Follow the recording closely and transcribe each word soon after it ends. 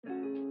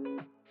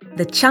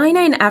The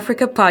China in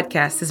Africa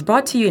podcast is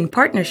brought to you in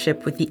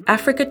partnership with the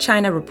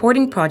Africa-China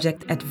Reporting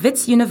Project at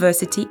Wits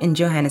University in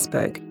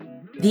Johannesburg.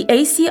 The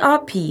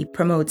ACRP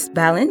promotes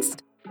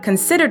balanced,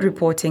 considered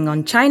reporting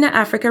on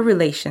China-Africa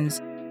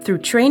relations through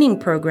training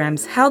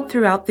programs held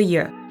throughout the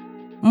year.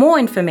 More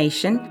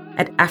information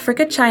at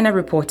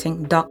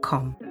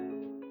africachinareporting.com.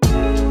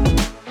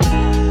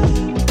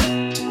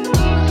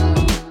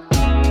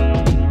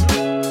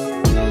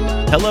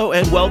 Hello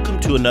and welcome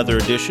to another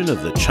edition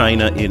of the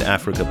China in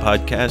Africa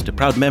podcast, a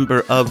proud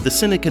member of the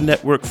Seneca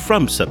Network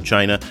from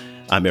SupChina.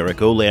 I'm Eric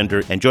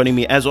Olander, and joining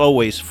me as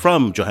always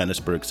from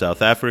Johannesburg,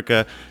 South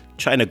Africa,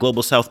 China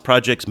Global South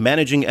Project's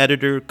managing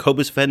editor,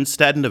 Cobus Van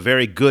Staden. A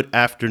very good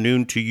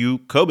afternoon to you,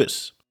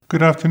 Cobus.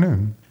 Good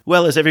afternoon.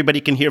 Well, as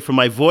everybody can hear from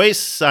my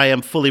voice, I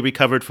am fully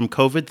recovered from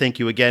COVID. Thank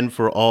you again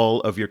for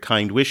all of your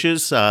kind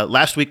wishes.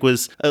 Last week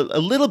was a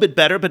little bit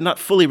better, but not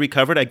fully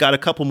recovered. I got a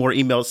couple more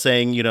emails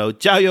saying,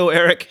 Jiao,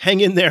 Eric, hang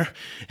in there.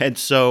 And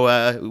so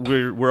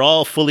we're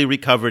all fully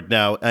recovered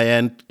now.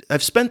 And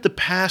I've spent the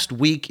past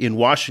week in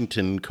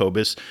Washington,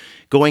 Cobus,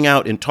 going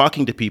out and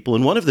talking to people.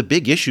 And one of the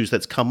big issues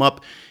that's come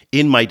up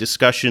in my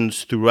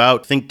discussions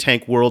throughout think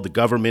tank world, the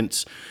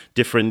governments,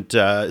 different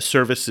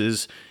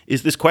services,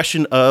 is this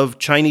question of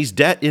Chinese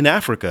debt in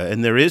Africa.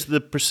 And there is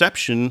the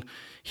perception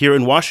here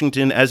in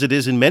Washington, as it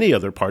is in many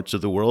other parts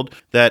of the world,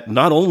 that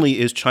not only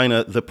is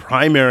China the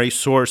primary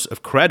source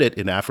of credit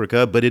in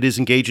Africa, but it is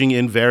engaging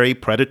in very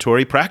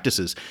predatory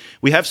practices.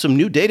 We have some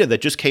new data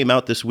that just came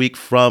out this week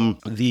from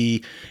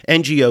the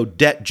NGO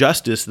Debt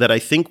Justice that I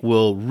think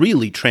will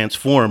really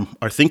transform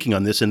our thinking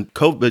on this. And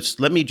Cobus,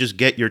 let me just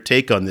get your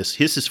take on this.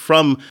 This is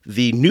from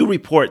the new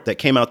report that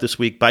came out this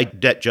week by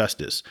Debt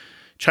Justice.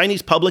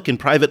 Chinese public and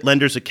private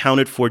lenders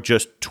accounted for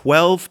just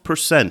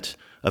 12%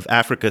 of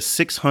Africa's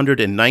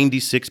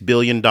 $696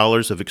 billion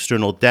of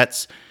external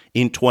debts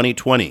in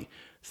 2020.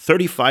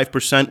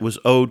 35% was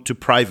owed to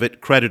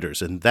private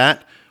creditors, and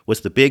that was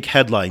the big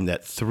headline,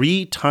 that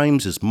 3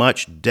 times as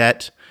much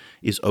debt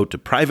is owed to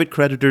private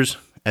creditors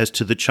as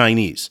to the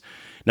Chinese.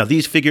 Now,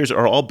 these figures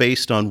are all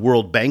based on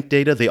World Bank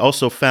data. They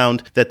also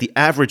found that the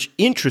average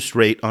interest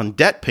rate on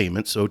debt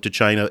payments owed to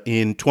China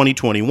in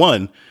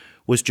 2021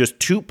 was just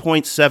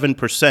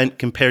 2.7%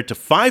 compared to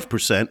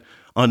 5%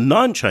 on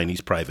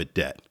non-Chinese private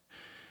debt.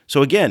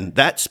 So again,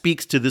 that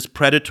speaks to this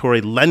predatory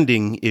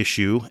lending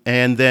issue.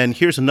 And then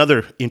here's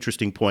another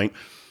interesting point.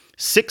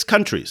 6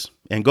 countries,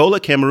 Angola,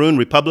 Cameroon,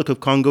 Republic of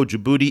Congo,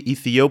 Djibouti,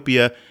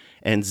 Ethiopia,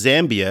 and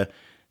Zambia,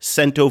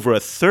 sent over a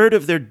third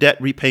of their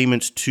debt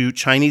repayments to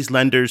Chinese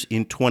lenders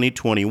in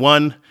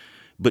 2021,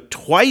 but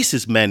twice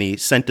as many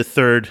sent a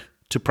third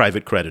to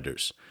private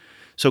creditors.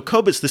 So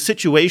Cobus, the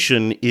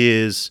situation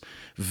is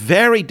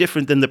very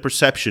different than the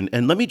perception.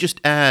 And let me just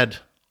add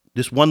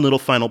this one little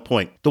final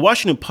point. The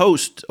Washington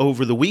Post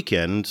over the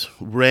weekend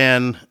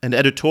ran an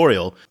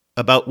editorial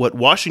about what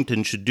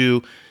Washington should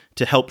do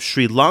to help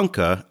Sri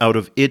Lanka out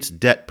of its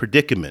debt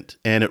predicament,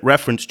 and it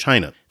referenced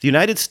China. The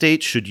United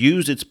States should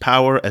use its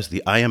power as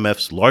the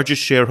IMF's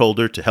largest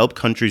shareholder to help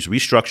countries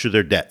restructure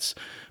their debts,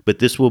 but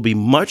this will be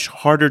much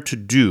harder to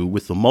do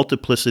with the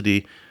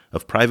multiplicity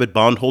of private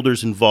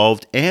bondholders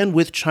involved and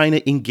with China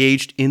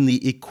engaged in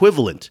the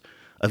equivalent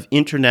of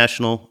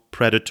international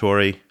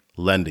predatory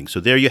lending. So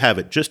there you have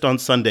it, just on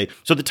Sunday.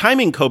 So the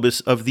timing,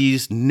 Cobus, of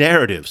these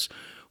narratives,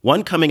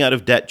 one coming out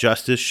of Debt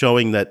Justice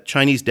showing that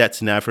Chinese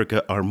debts in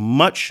Africa are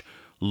much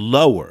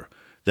lower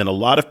than a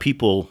lot of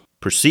people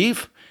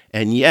perceive,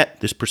 and yet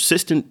this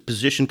persistent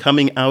position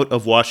coming out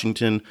of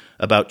Washington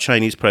about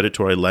Chinese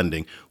predatory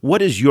lending.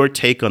 What is your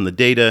take on the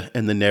data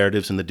and the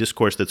narratives and the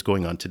discourse that's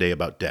going on today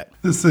about debt?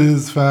 This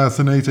is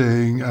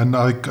fascinating, and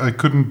I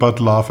couldn't but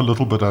laugh a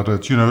little bit at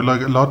it.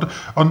 Like a lot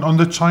on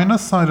the China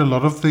side, a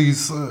lot of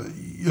these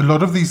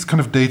kind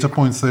of data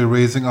points they're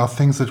raising are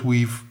things that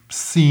we've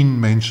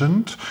seen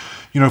mentioned.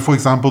 For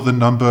example, the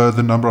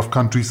number of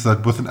countries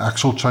that with an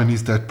actual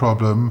Chinese debt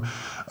problem,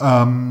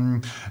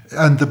 and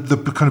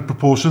the kind of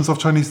proportions of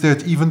Chinese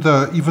debt. Even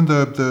the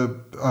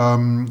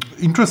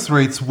interest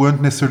rates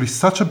weren't necessarily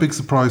such a big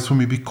surprise for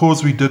me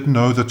because we did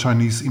know that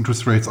Chinese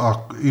interest rates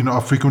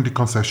are frequently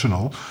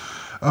concessional,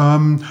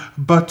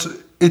 but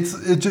It's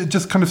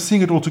just kind of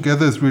seeing it all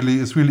together is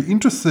really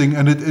interesting,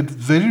 and it's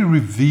very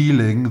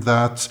revealing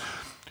that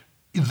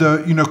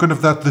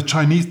the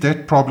Chinese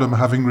debt problem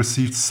having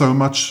received so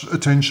much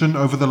attention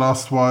over the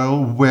last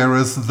while,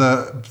 whereas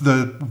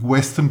the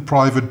Western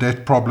private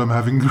debt problem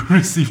having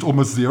received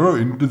almost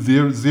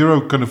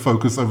zero kind of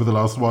focus over the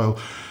last while.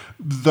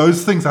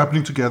 Those things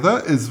happening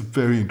together is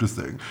very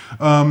interesting,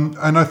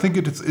 and I think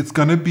it's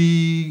going to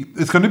be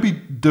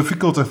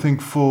difficult. I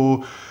think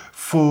for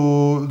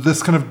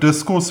this kind of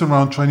discourse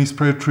around Chinese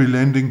predatory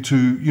lending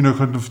to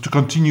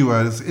continue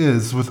as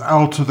is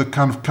without the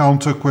kind of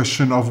counter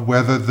question of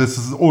whether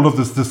all of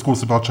this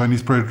discourse about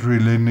Chinese predatory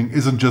lending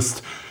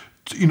isn't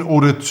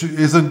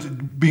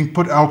being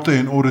put out there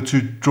in order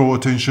to draw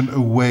attention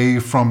away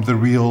from the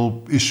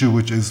real issue,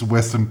 which is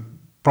Western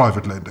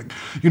private lending.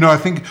 I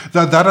think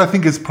that I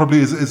think is probably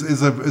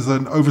is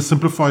an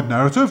oversimplified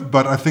narrative,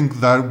 but I think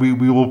that we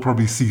will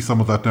probably see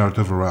some of that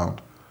narrative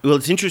around. Well,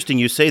 it's interesting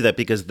you say that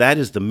because that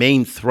is the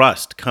main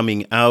thrust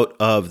coming out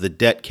of the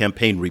debt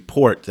campaign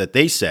report that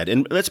they said.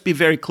 And let's be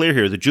very clear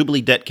here. The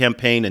Jubilee debt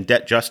campaign and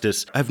debt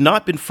justice have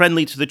not been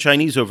friendly to the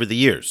Chinese over the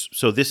years.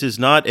 So this is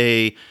not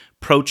a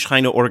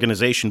pro-China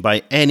organization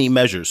by any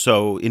measure.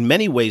 So in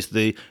many ways,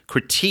 the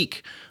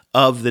critique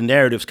of the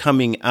narratives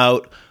coming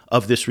out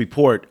of this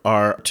report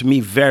are, to me,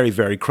 very,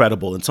 very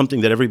credible and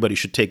something that everybody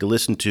should take a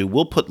listen to.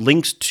 We'll put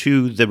links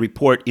to the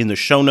report in the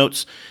show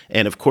notes.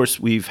 And of course,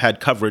 we've had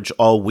coverage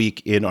all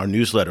week in our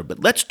newsletter. But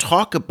let's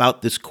talk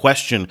about this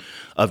question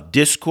of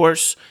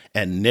discourse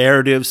and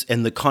narratives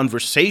and the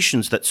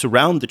conversations that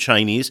surround the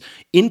Chinese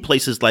in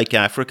places like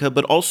Africa,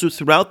 but also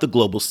throughout the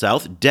global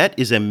South. Debt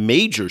is a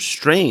major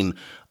strain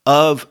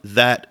of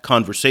that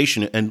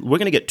conversation. And we're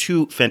going to get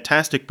two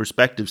fantastic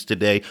perspectives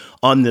today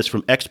on this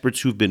from experts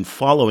who've been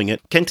following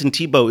it. Kenton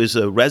Thibault is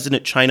a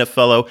resident China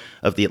fellow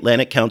of the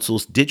Atlantic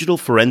Council's Digital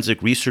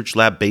Forensic Research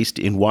Lab based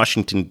in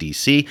Washington,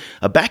 D.C.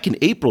 Back in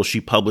April,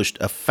 she published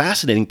a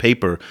fascinating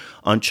paper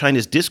on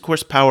China's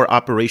discourse power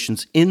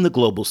operations in the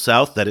global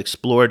South that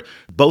explored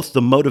both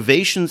the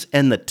motivations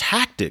and the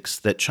tactics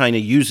that China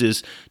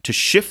uses to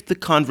shift the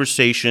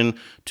conversation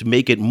to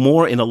make it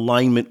more in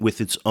alignment with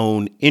its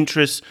own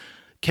interests.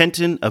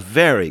 Kenton, a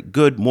very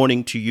good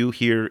morning to you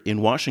here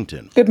in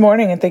Washington. Good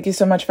morning, and thank you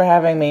so much for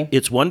having me.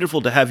 It's wonderful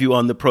to have you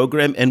on the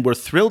program, and we're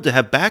thrilled to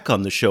have back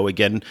on the show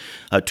again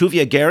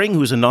Tuvia Gehring,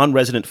 who's a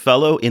non-resident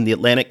fellow in the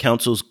Atlantic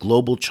Council's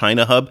Global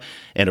China Hub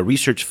and a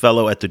research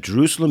fellow at the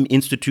Jerusalem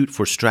Institute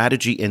for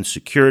Strategy and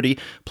Security.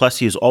 Plus,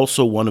 he is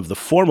also one of the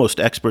foremost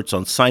experts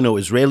on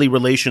Sino-Israeli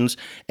relations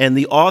and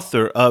the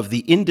author of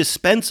the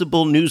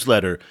indispensable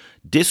newsletter,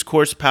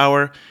 Discourse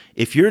Power.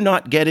 If you're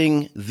not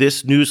getting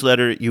this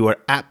newsletter, you are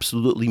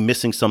absolutely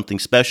missing something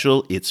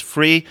special. It's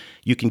free.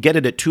 You can get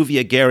it at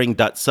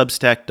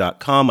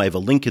tuviagehring.substack.com. I have a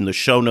link in the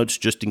show notes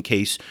just in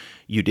case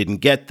you didn't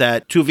get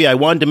that. Tuvia, I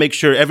wanted to make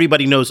sure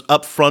everybody knows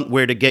up front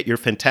where to get your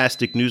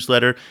fantastic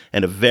newsletter,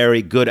 and a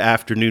very good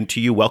afternoon to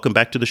you. Welcome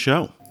back to the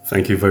show.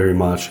 Thank you very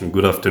much, and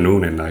good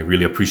afternoon. And I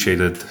really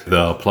appreciated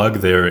the plug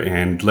there.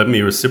 And let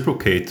me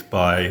reciprocate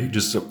by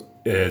just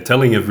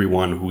telling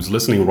everyone who's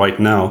listening right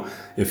now,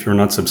 if you're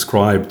not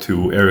subscribed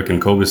to Eric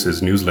and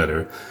Kobus's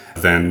newsletter,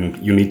 then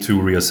you need to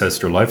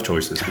reassess your life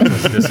choices,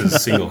 because this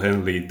is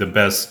single-handedly the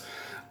best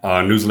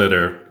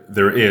newsletter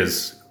there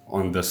is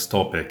on this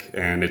topic,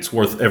 and it's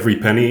worth every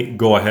penny.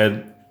 Go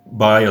ahead,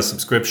 buy a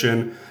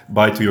subscription,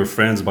 buy to your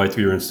friends, buy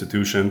to your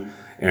institution.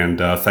 And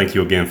thank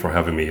you again for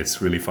having me. It's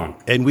really fun.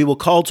 And we will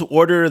call to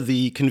order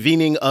the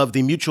convening of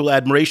the Mutual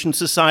Admiration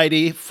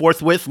Society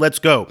forthwith. Let's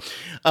go.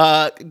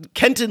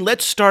 Kenton,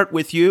 let's start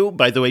with you.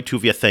 By the way,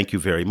 Tuvia, thank you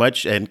very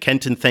much. And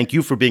Kenton, thank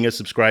you for being a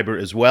subscriber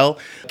as well.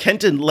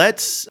 Kenton,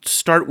 let's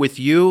start with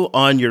you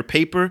on your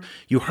paper.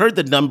 You heard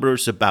the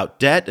numbers about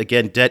debt.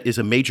 Again, debt is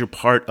a major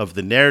part of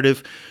the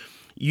narrative.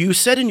 You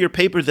said in your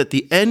paper that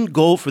the end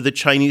goal for the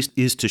Chinese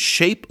is to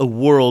shape a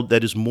world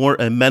that is more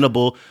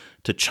amenable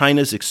to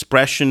China's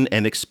expression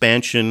and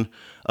expansion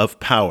of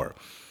power.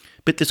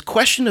 But this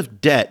question of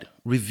debt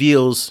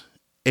reveals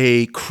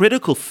a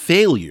critical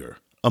failure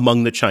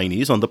among the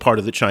Chinese, on the part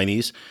of the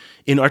Chinese,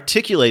 in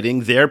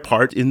articulating their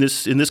part in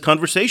this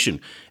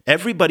conversation.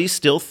 Everybody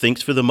still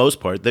thinks, for the most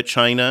part, that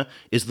China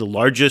is the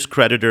largest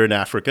creditor in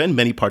Africa and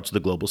many parts of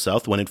the global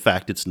South, when in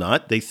fact it's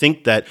not. They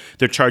think that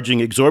they're charging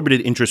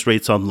exorbitant interest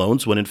rates on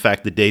loans, when in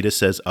fact the data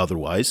says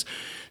otherwise.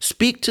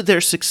 Speak to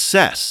their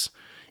success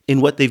in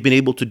what they've been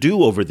able to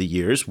do over the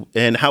years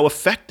and how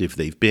effective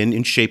they've been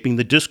in shaping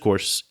the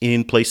discourse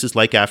in places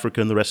like Africa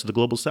and the rest of the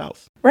global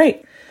South.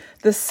 Right.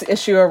 This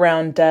issue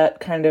around debt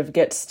kind of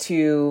gets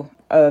to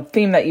a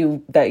theme that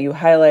you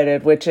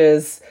highlighted, which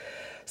is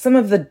some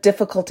of the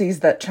difficulties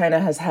that China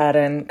has had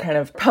in kind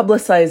of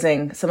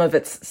publicizing some of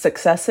its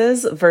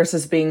successes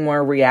versus being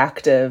more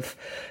reactive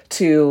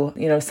to,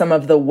 some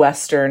of the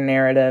Western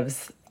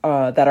narratives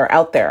that are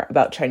out there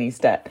about Chinese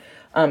debt.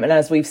 And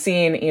as we've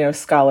seen,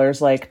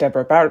 scholars like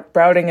Deborah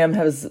Browdingham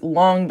has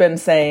long been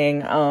saying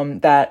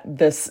that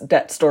this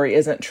debt story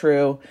isn't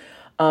true.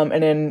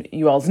 And in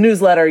you all's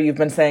newsletter, you've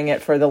been saying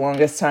it for the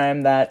longest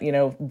time that,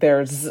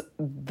 there's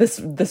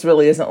this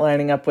really isn't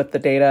lining up with the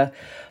data.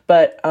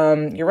 But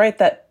you're right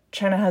that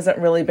China hasn't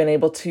really been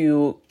able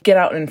to get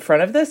out in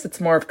front of this.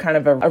 It's more of kind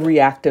of a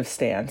reactive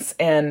stance.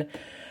 And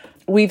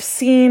we've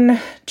seen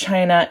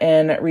China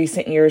in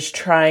recent years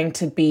trying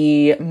to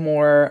be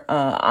more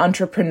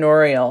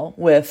entrepreneurial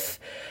with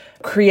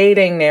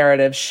creating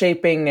narratives,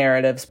 shaping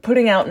narratives,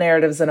 putting out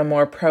narratives in a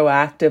more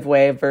proactive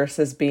way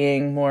versus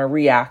being more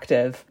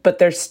reactive. But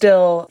they're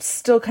still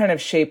kind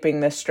of shaping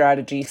this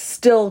strategy,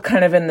 still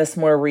kind of in this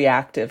more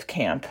reactive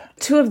camp.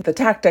 Two of the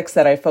tactics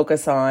that I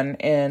focus on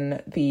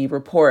in the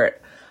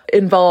report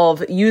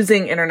involve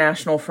using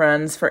international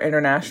friends for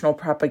international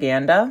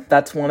propaganda.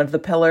 That's one of the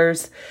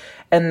pillars.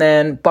 And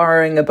then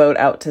borrowing a boat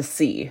out to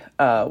sea,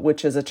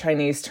 which is a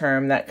Chinese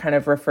term that kind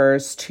of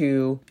refers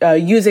to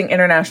using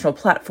international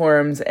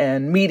platforms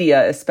and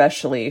media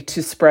especially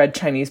to spread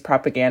Chinese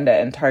propaganda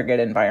in target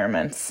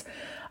environments.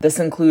 This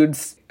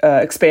includes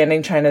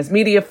expanding China's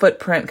media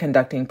footprint,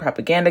 conducting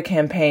propaganda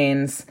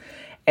campaigns,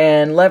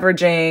 and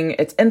leveraging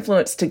its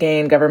influence to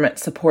gain government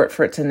support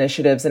for its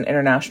initiatives in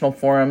international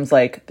forums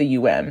like the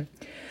UN.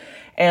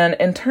 And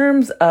in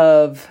terms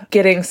of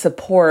getting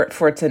support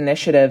for its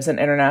initiatives in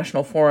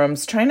international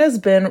forums, China's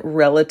been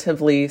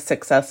relatively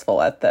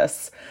successful at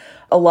this.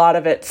 A lot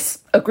of its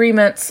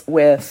agreements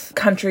with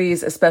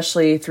countries,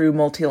 especially through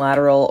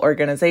multilateral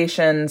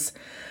organizations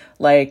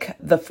like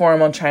the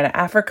Forum on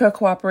China-Africa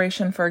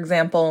Cooperation, for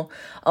example,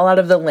 a lot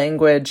of the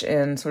language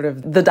in sort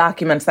of the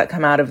documents that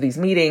come out of these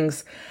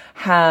meetings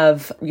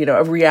have,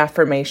 a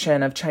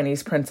reaffirmation of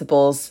Chinese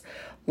principles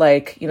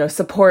like,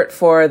 support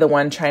for the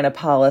One China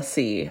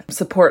policy,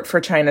 support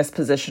for China's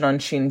position on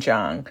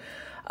Xinjiang,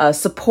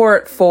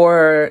 support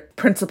for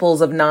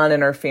principles of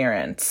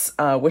non-interference,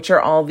 which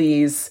are all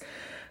these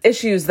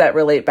issues that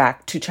relate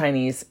back to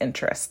Chinese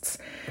interests.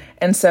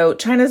 And so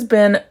China's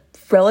been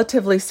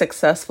relatively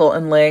successful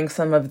in laying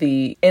some of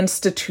the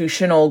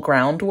institutional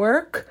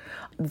groundwork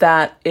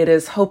that it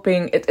is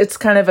hoping, it's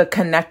kind of a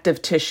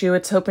connective tissue.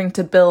 It's hoping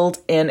to build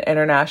in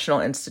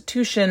international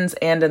institutions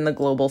and in the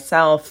global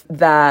South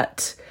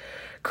that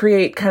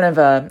create kind of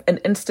an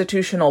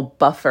institutional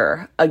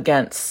buffer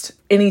against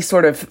any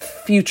sort of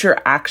future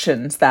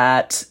actions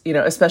that,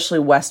 especially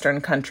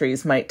Western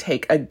countries might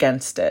take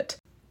against it.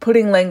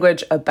 Putting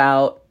language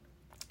about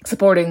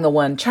supporting the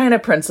One China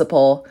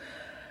principle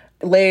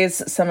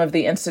lays some of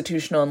the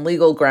institutional and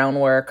legal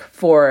groundwork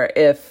for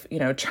if,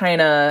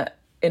 China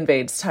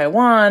invades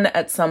Taiwan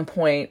at some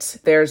point,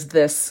 there's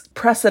this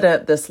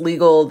precedent, this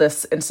legal,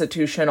 this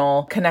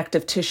institutional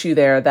connective tissue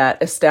there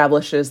that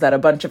establishes that a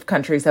bunch of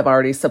countries have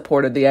already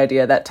supported the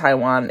idea that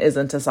Taiwan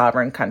isn't a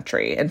sovereign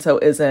country and so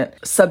isn't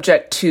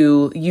subject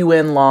to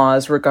UN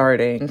laws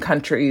regarding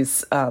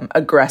countries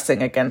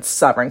aggressing against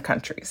sovereign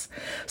countries.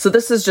 So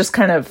this is just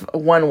kind of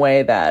one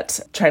way that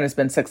China's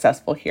been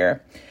successful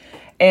here.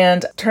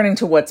 And turning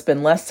to what's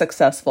been less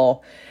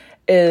successful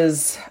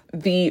is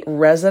the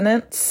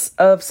resonance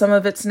of some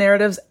of its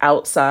narratives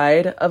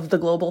outside of the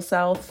global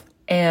South.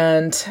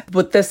 And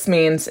what this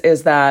means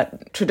is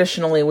that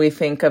traditionally we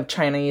think of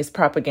Chinese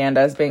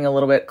propaganda as being a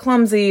little bit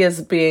clumsy,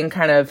 as being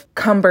kind of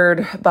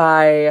cumbered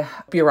by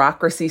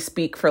bureaucracy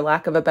speak, for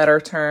lack of a better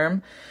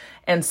term.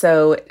 And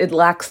so it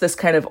lacks this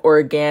kind of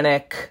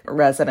organic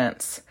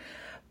resonance.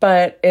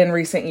 But in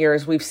recent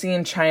years, we've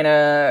seen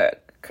China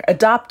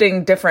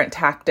adopting different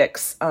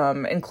tactics,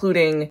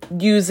 including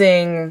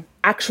using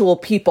actual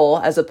people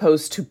as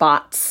opposed to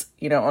bots,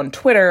 on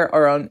Twitter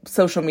or on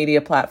social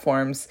media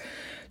platforms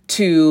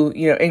to,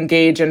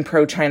 engage in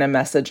pro-China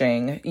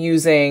messaging,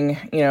 using,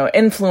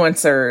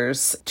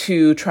 influencers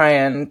to try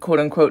and quote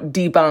unquote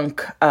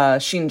debunk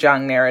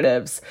Xinjiang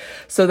narratives.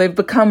 So they've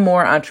become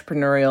more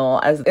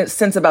entrepreneurial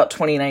since about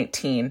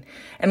 2019.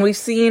 And we've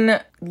seen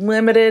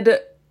limited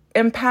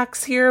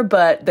impacts here,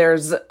 but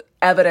there's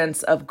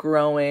evidence of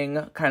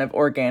growing kind of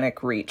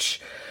organic reach.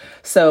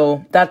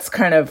 So that's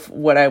kind of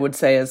what I would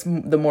say is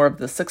the more of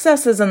the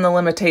successes and the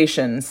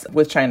limitations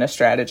with China's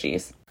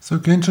strategies. So,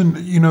 Gentian,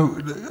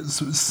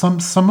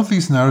 some of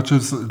these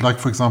narratives, like,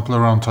 for example,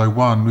 around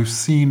Taiwan, we've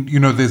seen,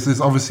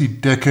 there's obviously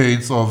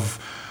decades of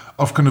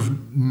kind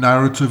of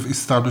narrative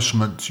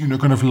establishment,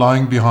 kind of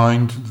lying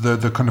behind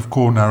the kind of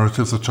core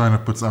narratives that China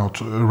puts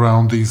out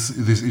around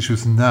these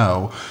issues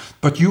now.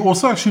 But you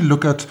also actually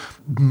look at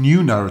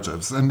new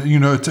narratives and,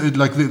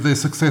 like the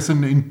success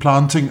in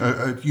planting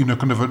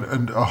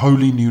a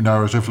wholly new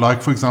narrative.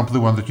 Like, for example, the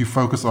one that you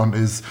focus on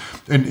is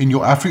in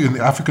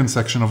the African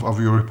section of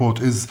your report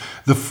is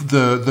the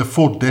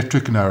Fort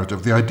Detrick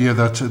narrative, the idea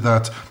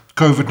that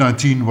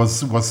COVID-19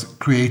 was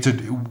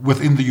created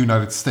within the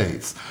United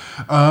States.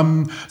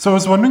 So I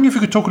was wondering if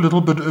you could talk a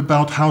little bit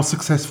about how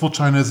successful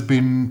China has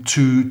been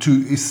to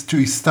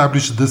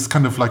establish this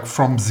kind of like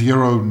from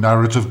zero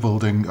narrative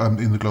building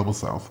in the global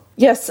South.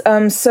 Yes.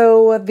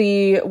 So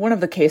one of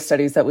the case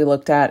studies that we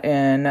looked at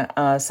in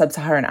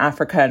sub-Saharan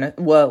Africa,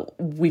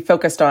 and we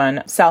focused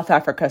on South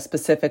Africa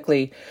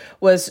specifically,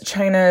 was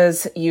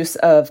China's use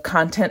of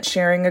content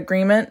sharing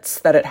agreements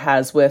that it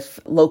has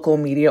with local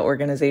media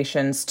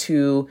organizations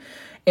to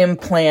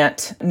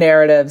implant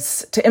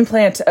narratives, to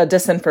implant a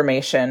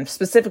disinformation,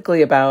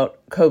 specifically about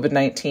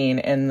COVID-19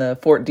 and the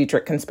Fort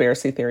Detrick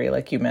conspiracy theory,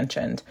 like you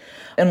mentioned.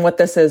 And what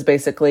this is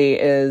basically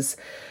is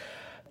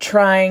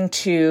trying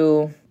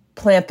to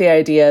plant the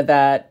idea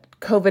that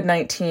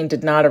COVID-19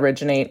 did not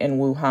originate in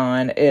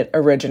Wuhan. It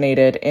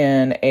originated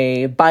in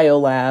a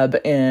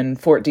biolab in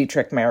Fort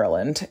Detrick,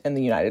 Maryland, in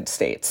the United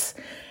States.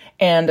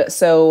 And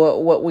so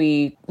what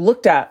we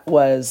looked at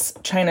was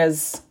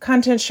China's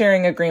content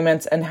sharing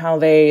agreements and how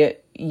they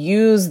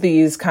use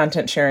these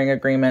content sharing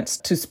agreements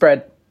to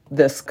spread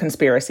this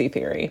conspiracy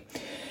theory.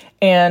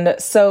 And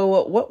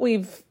so what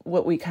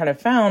we kind of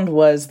found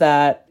was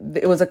that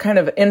it was a kind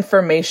of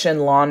information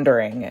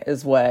laundering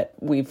is what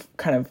we've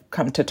kind of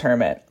come to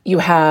term it. You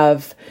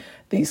have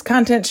these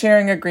content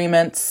sharing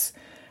agreements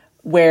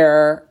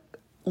where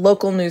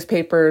local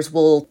newspapers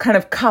will kind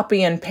of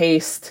copy and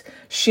paste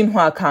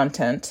Xinhua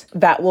content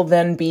that will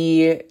then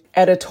be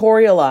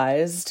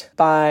editorialized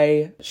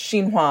by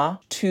Xinhua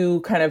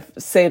to kind of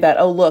say that,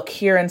 oh, look,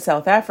 here in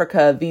South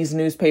Africa, these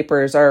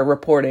newspapers are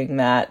reporting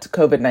that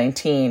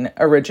COVID-19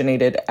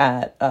 originated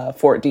at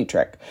Fort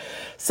Detrick.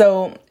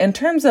 So in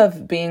terms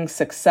of being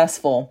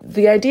successful,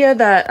 the idea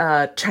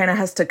that China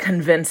has to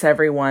convince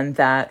everyone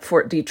that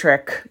Fort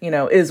Detrick,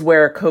 is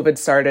where COVID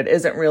started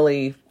isn't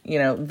really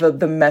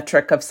the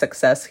metric of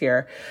success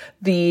here.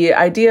 The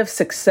idea of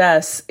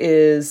success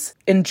is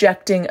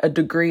injecting a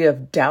degree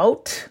of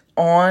doubt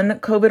on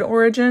COVID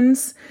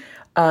origins,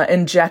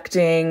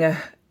 injecting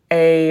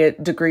a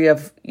degree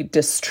of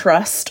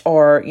distrust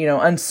or,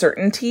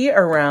 uncertainty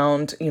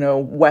around,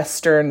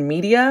 Western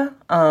media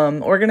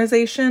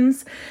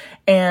organizations,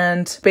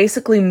 and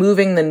basically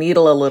moving the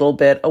needle a little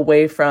bit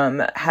away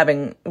from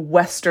having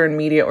Western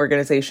media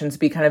organizations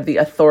be kind of the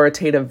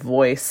authoritative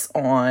voice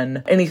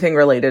on anything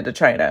related to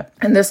China.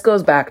 And this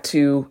goes back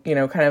to,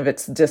 kind of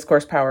its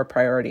discourse power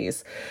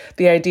priorities.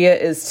 The idea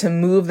is to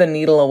move the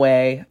needle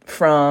away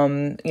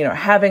from,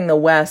 having the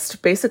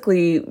West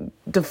basically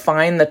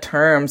define the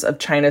terms of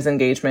China's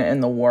engagement in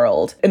the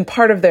world. In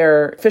part of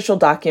their official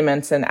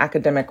documents and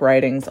academic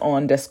writings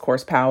on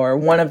discourse power,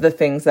 one of the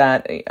things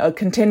that a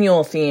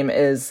continual theme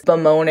is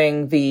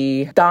bemoaning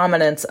the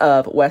dominance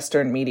of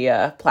Western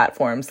media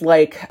platforms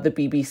like the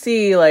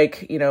BBC,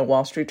 like,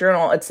 Wall Street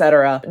Journal,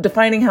 etc.,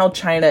 defining how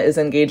China is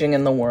engaging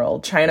in the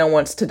world. China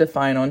wants to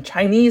define on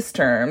Chinese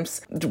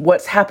terms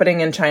what's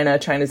happening in China,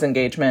 China's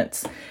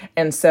engagements.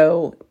 And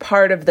so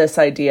part of this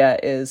idea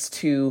is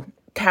to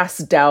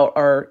cast doubt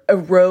or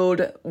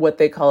erode what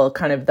they call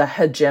kind of the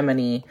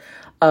hegemony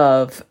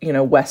of,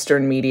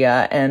 Western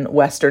media and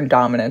Western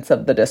dominance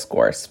of the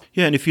discourse.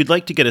 Yeah, and if you'd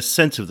like to get a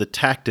sense of the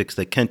tactics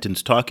that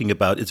Kenton's talking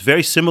about, it's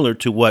very similar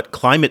to what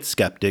climate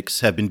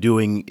skeptics have been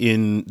doing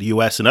in the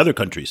U.S. and other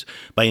countries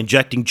by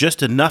injecting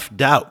just enough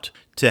doubt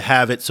to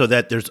have it so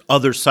that there's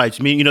other sides.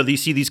 I mean, you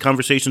see these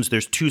conversations,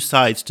 there's two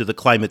sides to the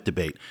climate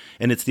debate.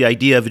 And it's the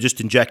idea of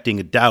just injecting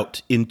a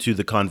doubt into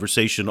the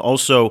conversation.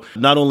 Also,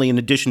 not only in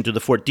addition to the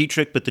Fort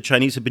Detrick, but the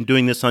Chinese have been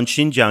doing this on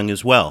Xinjiang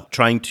as well,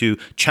 trying to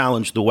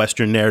challenge the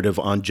Western narrative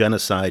on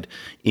genocide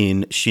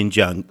in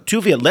Xinjiang.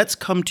 Tuvia, let's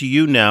come to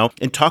you now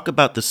and talk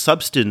about the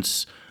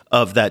substance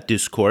of that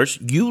discourse.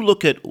 You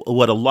look at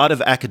what a lot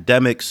of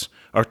academics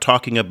are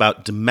talking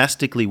about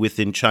domestically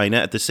within China.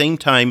 At the same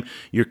time,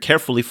 you're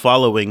carefully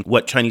following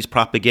what Chinese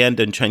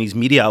propaganda and Chinese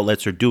media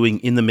outlets are doing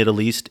in the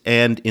Middle East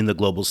and in the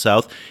Global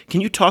South.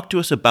 Can you talk to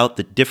us about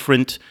the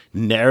different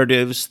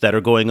narratives that are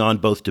going on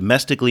both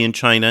domestically in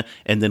China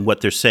and then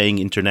what they're saying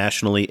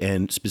internationally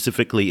and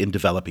specifically in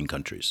developing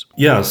countries?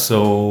 Yeah,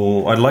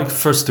 so I'd like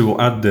first to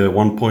add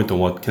one point on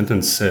what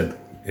Kenton said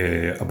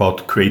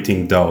about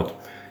creating doubt.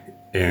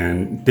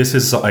 And this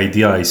is the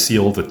idea I see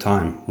all the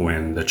time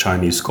when the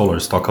Chinese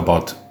scholars talk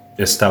about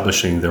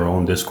establishing their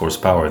own discourse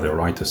power, their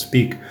right to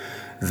speak.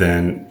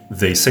 Then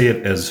they say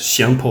it as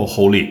先破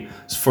后立.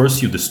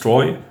 First you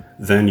destroy,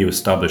 then you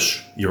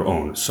establish your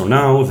own. So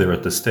now they're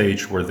at the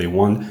stage where they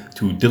want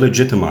to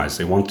delegitimize,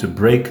 they want to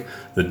break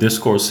the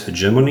discourse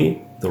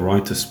hegemony, the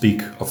right to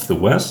speak of the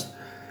West.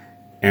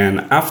 And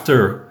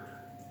after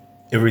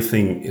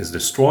everything is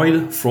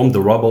destroyed, from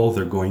the rubble,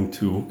 they're going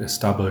to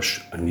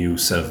establish a new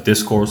set of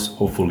discourse.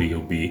 Hopefully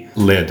it'll be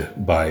led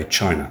by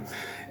China.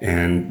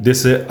 And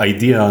this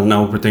idea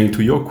now pertaining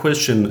to your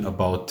question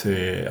about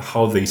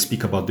how they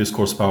speak about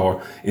discourse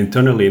power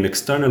internally and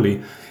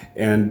externally,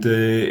 and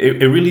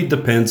it really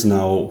depends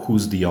now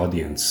who's the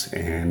audience.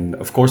 And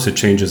of course it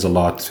changes a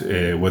lot,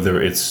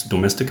 whether it's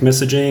domestic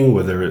messaging,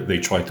 whether they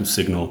try to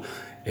signal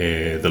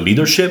the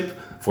leadership.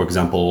 For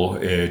example,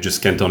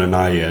 just Kenton and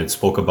I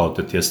spoke about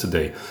it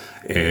yesterday.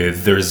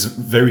 There's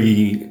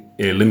very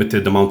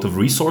limited amount of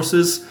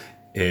resources,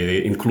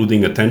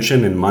 including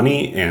attention and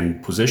money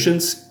and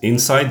positions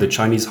inside the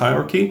Chinese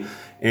hierarchy.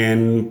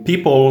 And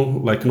people,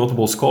 like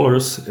notable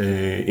scholars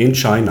in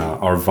China,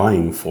 are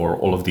vying for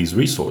all of these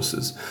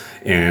resources.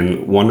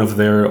 And one of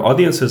their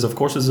audiences, of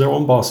course, is their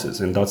own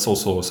bosses. And that's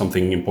also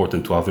something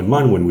important to have in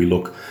mind when we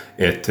look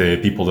at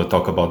people that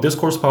talk about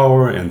discourse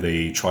power and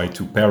they try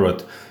to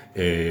parrot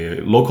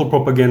local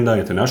propaganda,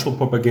 international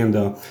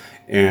propaganda.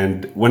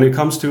 And when it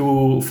comes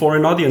to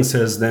foreign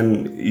audiences,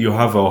 then you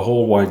have a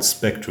whole wide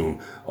spectrum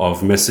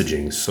of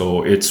messaging.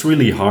 So it's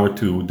really hard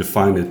to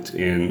define it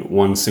in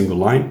one single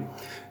line.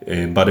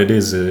 But it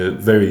is a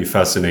very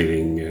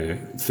fascinating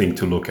thing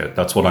to look at.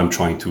 That's what I'm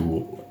trying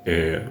to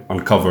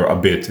uncover a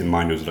bit in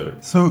my newsletter.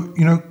 So,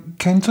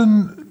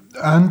 Kenton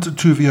and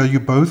Tuvia, you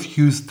both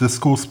use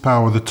discourse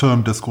power, the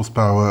term discourse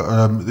power.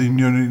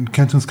 In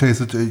Kenton's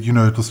case,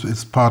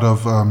 it's part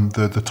of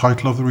the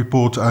title of the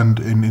report, and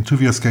in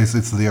Tuvia's case,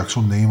 it's the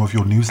actual name of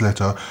your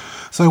newsletter.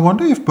 So I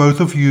wonder if both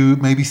of you,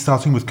 maybe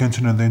starting with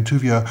Kenton and then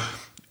Tuvia,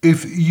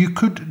 if you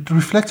could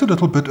reflect a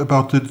little bit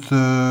about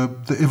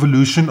the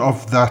evolution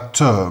of that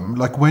term.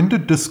 Like, when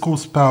did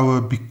discourse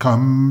power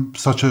become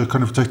such a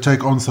kind of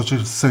take on such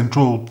a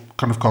central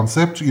kind of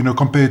concept,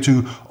 compared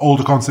to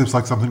older concepts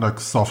like something like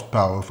soft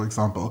power, for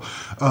example?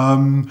 Where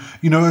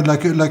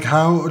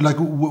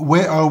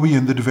are we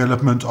in the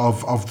development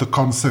of the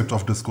concept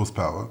of discourse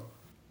power?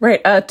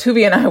 Right.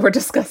 Tuvi and I were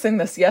discussing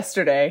this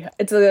yesterday.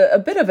 It's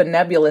a bit of a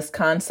nebulous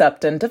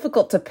concept and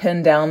difficult to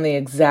pin down the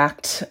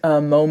exact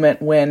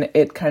moment when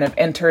it kind of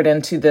entered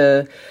into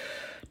the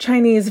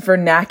Chinese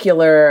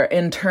vernacular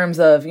in terms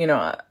of,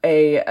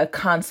 a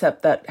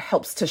concept that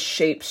helps to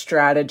shape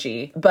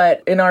strategy.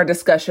 But in our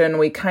discussion,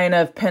 we kind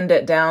of pinned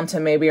it down to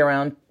maybe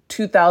around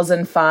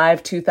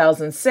 2005,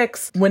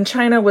 2006, when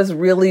China was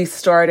really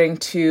starting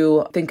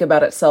to think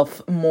about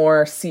itself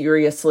more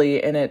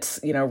seriously in its,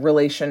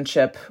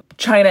 relationship,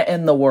 China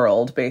and the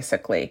world,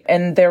 basically.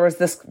 And there was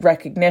this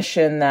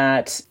recognition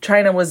that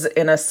China was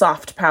in a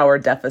soft power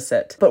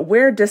deficit. But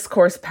where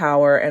discourse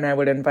power, and I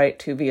would invite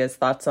Tuvia's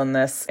thoughts on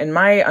this, in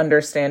my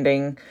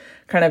understanding,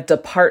 kind of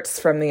departs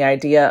from the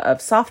idea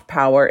of soft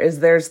power, is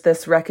there's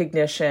this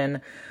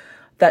recognition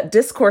that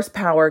discourse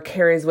power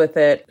carries with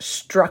it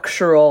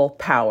structural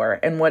power.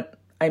 And what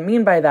I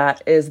mean by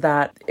that is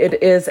that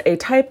it is a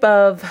type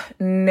of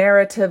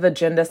narrative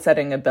agenda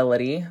setting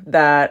ability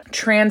that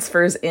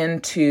transfers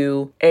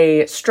into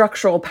a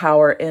structural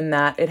power in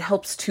that it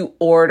helps to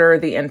order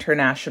the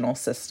international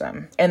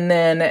system. And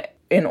then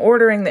in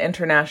ordering the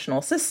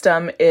international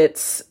system,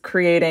 it's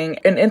creating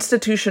an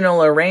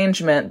institutional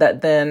arrangement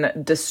that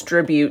then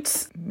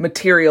distributes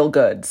material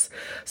goods.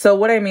 So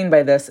what I mean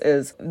by this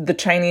is the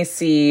Chinese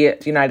see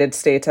the United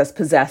States as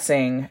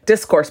possessing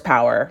discourse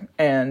power,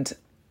 and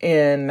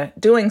in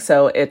doing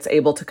so, it's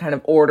able to kind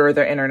of order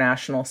their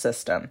international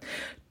system.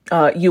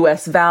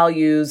 U.S.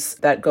 values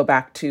that go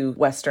back to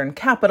Western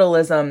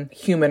capitalism,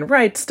 human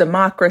rights,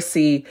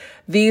 democracy,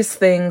 these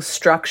things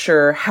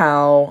structure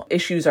how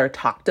issues are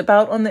talked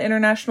about on the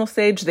international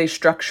stage. They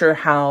structure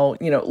how,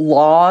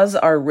 laws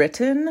are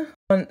written,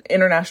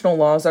 international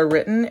laws are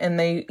written, and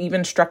they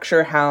even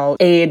structure how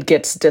aid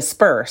gets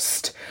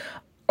dispersed.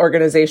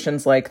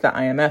 Organizations like the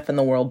IMF and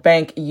the World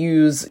Bank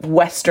use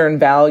Western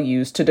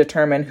values to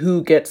determine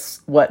who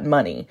gets what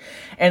money.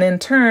 And in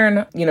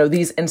turn,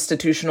 these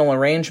institutional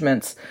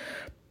arrangements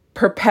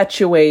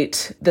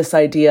perpetuate this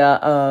idea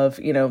of,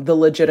 the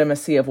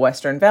legitimacy of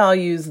Western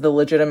values, the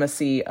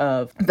legitimacy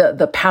of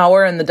the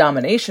power and the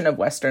domination of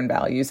Western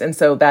values. And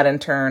so that in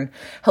turn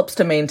helps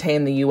to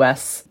maintain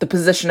the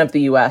position of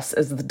the U.S.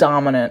 as the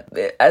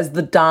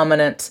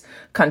dominant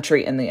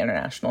country in the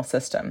international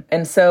system.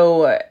 And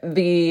so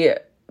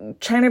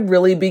China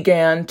really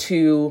began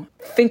to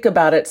think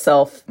about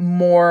itself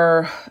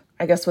more,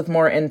 I guess, with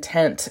more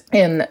intent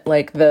in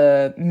like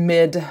the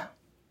mid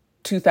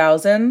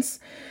 2000s.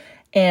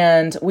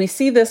 And we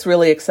see this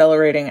really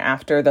accelerating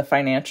after the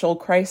financial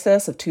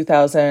crisis of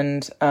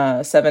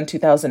 2007,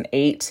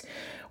 2008,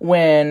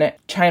 when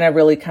China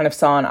really kind of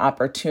saw an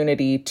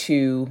opportunity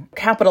to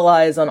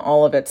capitalize on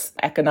all of its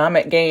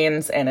economic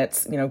gains and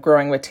its,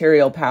 growing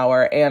material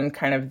power and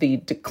kind of the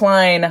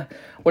decline,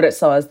 what it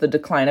saw as the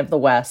decline of the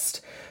West,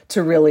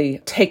 to really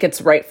take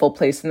its rightful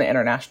place in the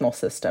international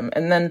system.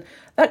 And then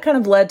that kind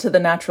of led to the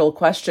natural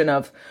question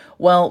of,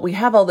 well, we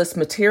have all this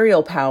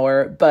material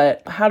power,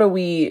 but how do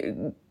we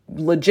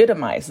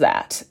legitimize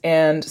that?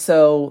 And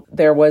so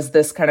there was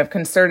this kind of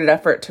concerted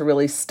effort to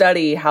really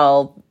study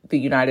how the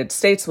United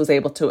States was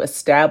able to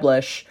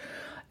establish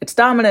its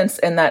dominance,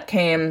 and that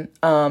came,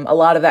 a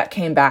lot of that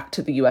came back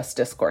to the U.S.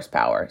 discourse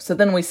power. So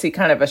then we see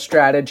kind of a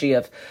strategy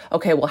of,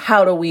 okay, well,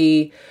 how do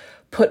we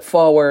put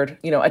forward,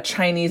 a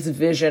Chinese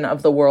vision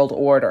of the world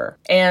order?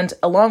 And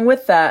along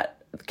with that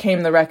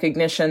came the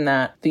recognition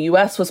that the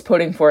U.S. was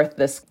putting forth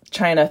this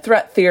China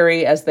threat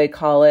theory, as they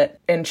call it,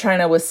 and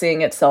China was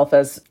seeing itself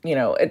as,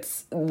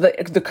 it's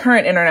the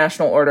current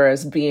international order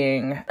as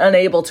being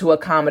unable to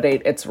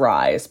accommodate its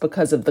rise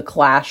because of the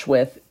clash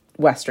with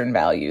Western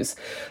values.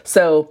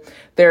 So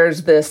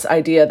there's this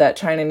idea that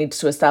China needs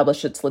to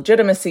establish its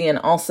legitimacy, and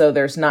also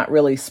there's not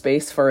really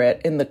space for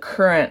it in the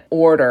current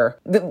order.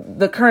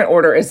 The current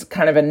order is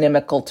kind of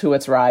inimical to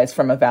its rise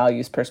from a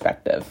values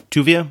perspective.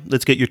 Tuvia,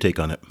 let's get your take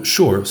on it.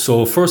 Sure.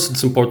 So first,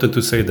 it's important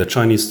to say the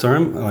Chinese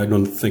term, I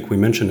don't think we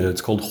mentioned it,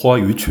 it's called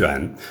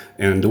Huayuquan.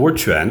 And the word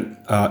quan,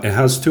 it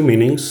has two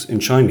meanings in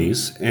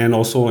Chinese and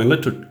also in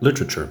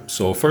literature.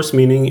 So first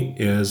meaning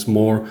is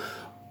more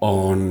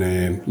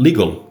on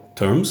legal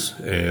terms,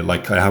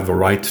 like I have a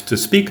right to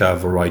speak, I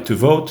have a right to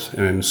vote,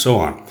 and so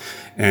on.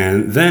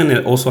 And then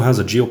it also has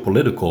a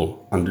geopolitical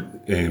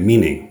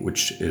meaning,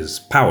 which is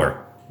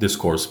power,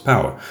 discourse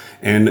power.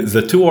 And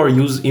the two are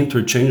used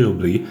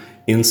interchangeably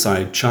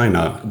inside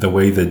China, the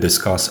way they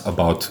discuss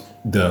about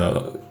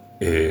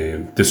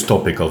this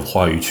topic of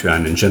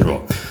Huayuquan in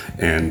general.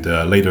 And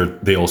later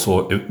they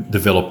also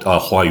developed a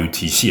Huayu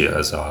Tixi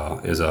as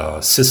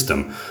a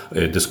system,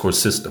 a discourse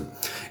system.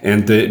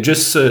 And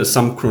just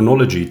some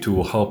chronology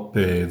to help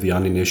the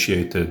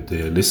uninitiated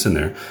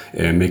listener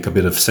make a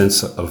bit of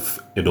sense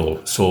of it all.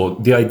 So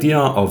the idea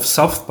of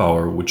soft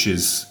power, which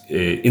is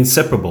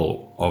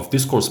inseparable of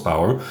discourse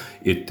power,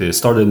 it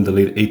started in the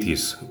late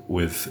 80s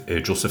with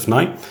Joseph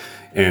Nye.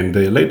 And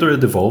later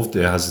it evolved,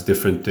 it has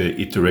different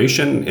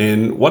iteration.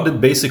 And what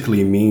it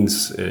basically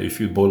means, if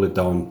you boil it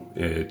down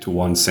to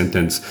one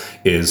sentence,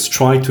 is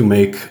try to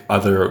make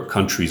other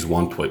countries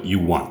want what you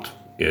want.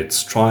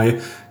 It's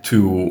try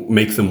to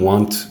make them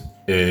want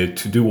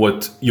to do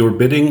what you're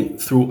bidding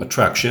through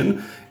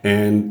attraction,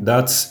 and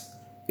that's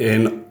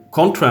in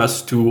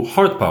contrast to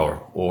hard power,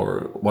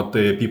 or what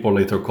the people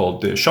later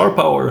called the sharp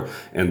power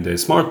and the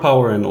smart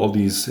power, and all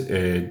these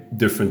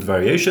different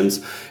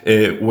variations,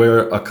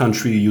 where a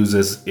country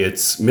uses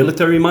its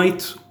military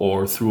might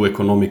or through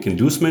economic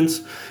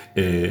inducements,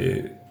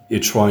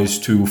 it tries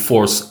to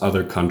force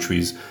other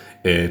countries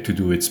to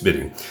do its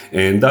bidding.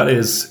 And that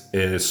is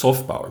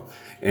soft power.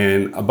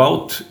 And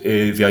about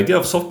the idea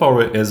of soft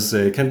power, as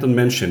Kenton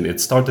mentioned, it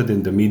started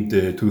in the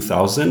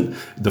mid-2000s.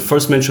 The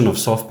first mention of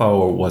soft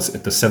power was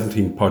at the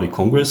 17th Party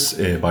Congress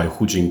by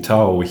Hu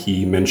Jintao.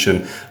 He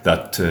mentioned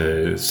that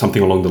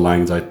something along the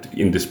lines that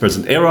in this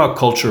present era,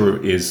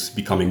 culture is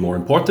becoming more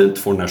important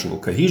for national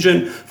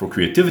cohesion, for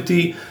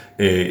creativity.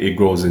 It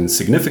grows in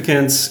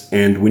significance,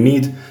 and we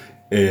need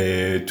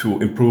to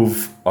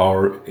improve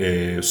our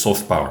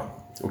soft power.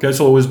 Okay,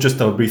 so it was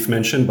just a brief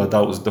mention, but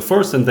that was the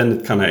first, and then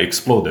it kind of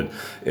exploded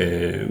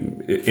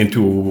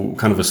into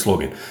kind of a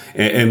slogan.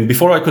 And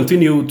before I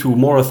continue to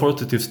more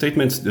authoritative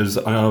statements, there's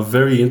a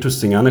very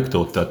interesting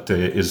anecdote that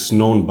is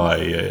known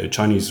by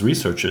Chinese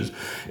researchers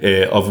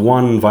of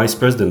one vice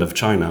president of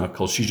China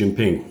called Xi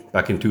Jinping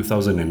back in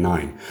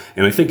 2009.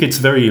 And I think it's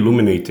very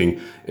illuminating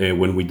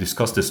when we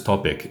discuss this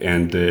topic.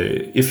 And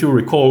if you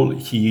recall,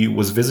 he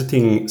was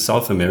visiting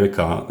South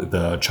America,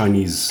 the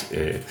Chinese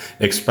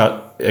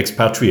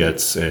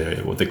expatriates,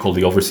 what they call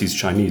the overseas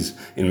Chinese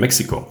in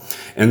Mexico.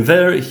 And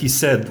there he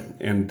said,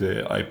 and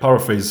I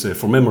paraphrase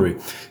from memory,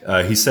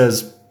 he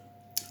says,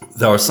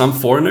 there are some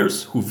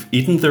foreigners who've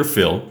eaten their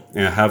fill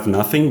and have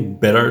nothing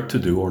better to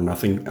do or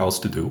nothing else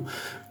to do,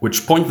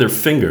 which point their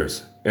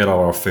fingers at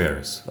our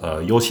affairs.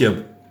 有些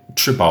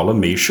吃饱了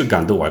没事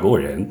干的外国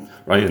人,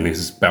 right? In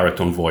his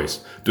baritone voice,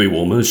 对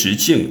我们实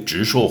境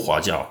指手画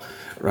脚.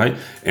 Right?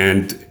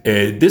 And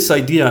this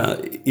idea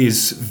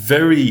is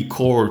very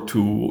core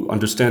to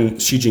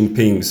understand Xi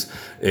Jinping's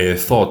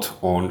thought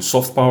on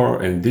soft power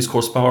and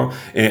discourse power.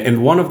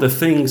 And one of the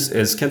things,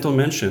 as Kento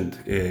mentioned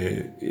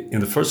in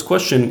the first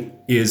question,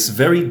 is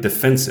very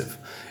defensive.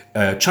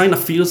 China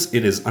feels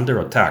it is under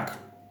attack.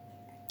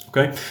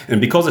 Okay, and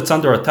because it's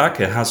under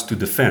attack, it has to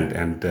defend.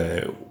 And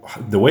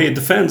the way it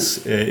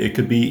defends, it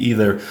could be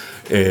either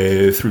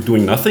through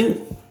doing nothing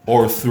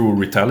or through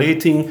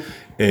retaliating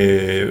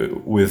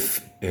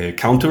with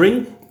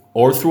countering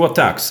or through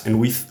attacks. And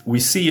we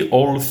see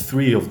all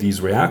three of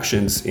these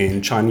reactions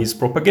in Chinese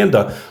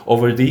propaganda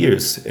over the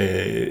years.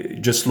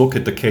 Just look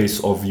at the case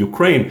of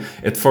Ukraine.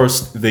 At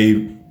first,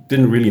 they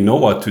didn't really know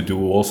what to do,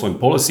 also in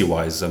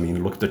policy-wise. I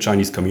mean, look at the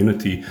Chinese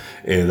community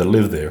that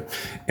live there.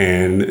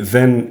 And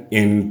then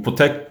in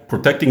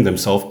protecting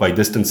themselves by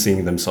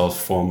distancing themselves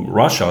from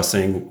Russia,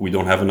 saying we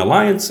don't have an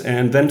alliance,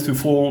 and then to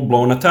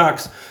full-blown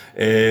attacks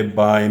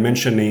by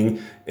mentioning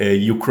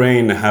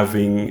Ukraine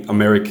having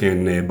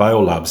American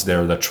biolabs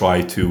there that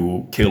try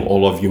to kill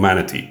all of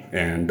humanity.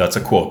 And that's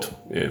a quote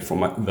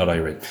that I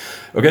read.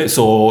 Okay,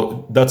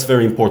 so that's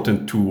very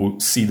important to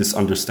see this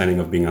understanding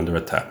of being under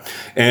attack.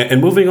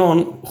 And moving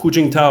on, Hu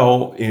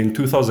Jintao, in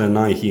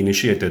 2009, he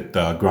initiated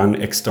the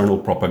Grand External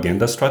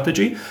Propaganda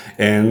Strategy.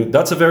 And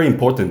that's a very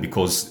important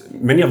because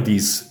many of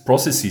these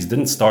processes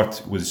didn't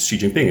start with Xi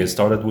Jinping, it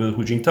started with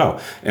Hu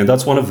Jintao. And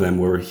that's one of them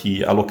where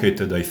he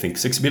allocated, I think,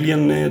 $6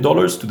 billion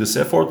to this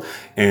effort.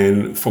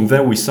 And from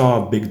there, we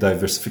saw a big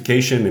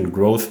diversification and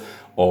growth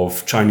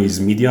of Chinese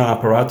media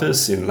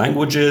apparatus in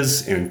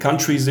languages and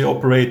countries they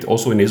operate.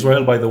 Also in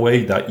Israel, by the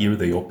way, that year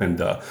they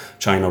opened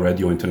China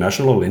Radio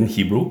International in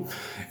Hebrew.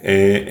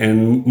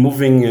 And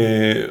moving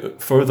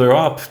further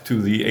up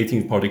to the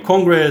 18th Party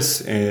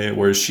Congress,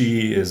 where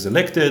Xi is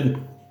elected,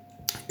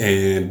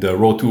 and the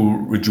road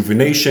to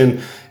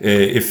rejuvenation.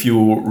 If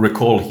you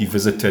recall, he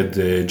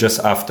visited just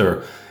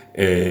after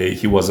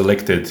he was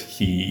elected,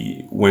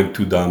 he went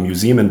to the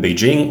museum in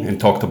Beijing and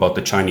talked about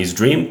the Chinese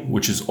dream,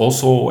 which is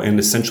also an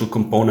essential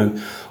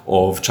component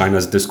of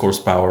China's discourse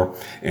power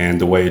and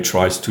the way it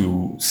tries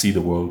to see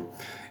the world.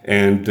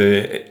 And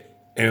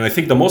I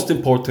think the most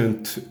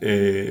important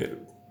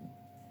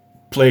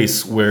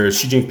place where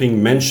Xi Jinping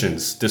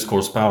mentions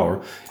discourse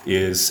power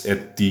is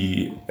at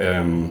the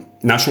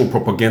National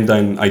Propaganda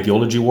and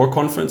Ideology War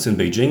Conference in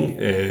Beijing.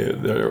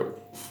 There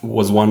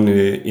was one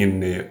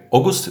in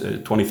August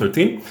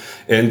 2013,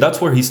 and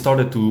that's where he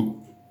started to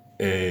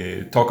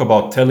talk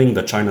about telling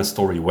the China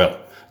story well,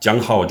 讲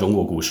好中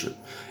国故事.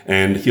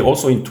 And he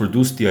also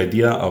introduced the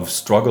idea of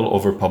struggle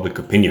over public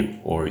opinion,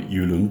 or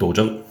舆论斗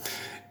争.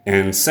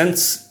 And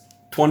since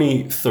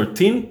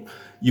 2013,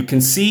 you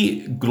can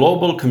see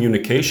global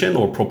communication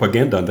or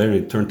propaganda, and then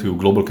it turned to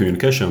global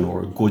communication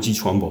or 国际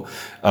传播,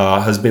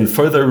 has been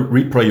further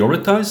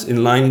reprioritized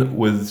in line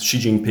with Xi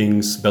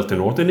Jinping's Belt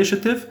and Road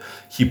Initiative.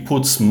 He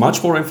puts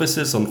much more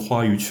emphasis on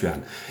话语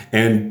权.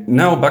 And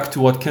now back to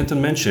what Kenton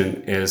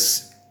mentioned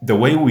is the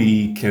way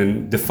we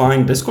can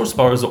define discourse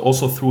power is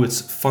also through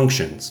its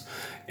functions.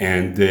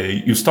 And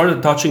you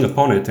started touching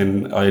upon it,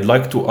 and I'd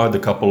like to add a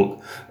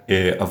couple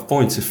of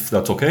points, if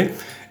that's okay.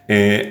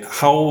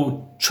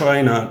 how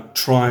China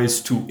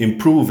tries to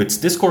improve its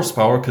discourse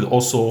power could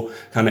also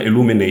kind of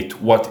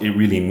illuminate what it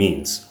really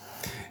means.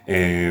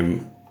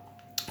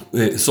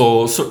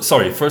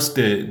 First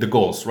the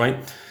goals, right?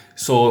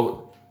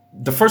 So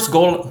the first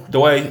goal, the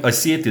way I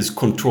see it, is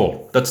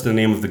control. That's the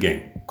name of the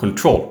game,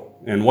 control.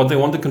 And what they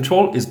want to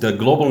control is the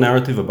global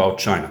narrative about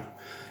China.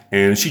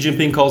 And Xi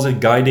Jinping calls it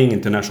guiding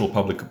international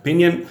public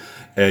opinion.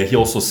 He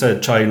also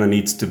said China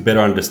needs to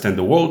better understand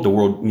the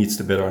world needs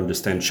to better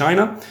understand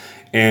China.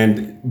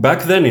 And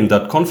back then in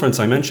that conference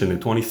I mentioned in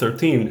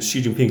 2013,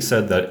 Xi Jinping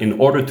said that in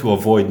order to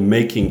avoid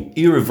making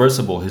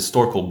irreversible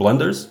historical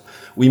blunders,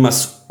 we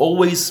must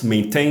always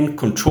maintain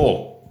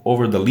control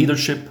over the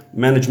leadership,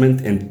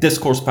 management, and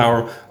discourse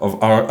power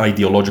of our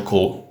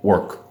ideological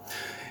work.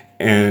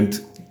 And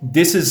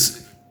this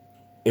is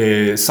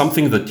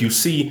something that you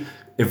see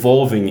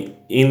evolving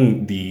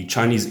in the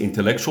Chinese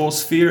intellectual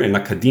sphere, in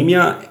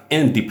academia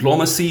and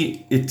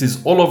diplomacy. It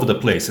is all over the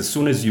place. As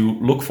soon as you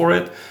look for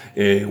it,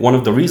 one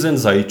of the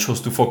reasons I chose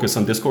to focus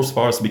on discourse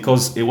power is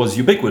because it was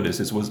ubiquitous.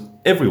 It was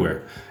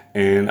everywhere.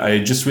 And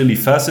I just really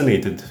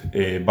fascinated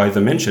by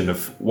the mention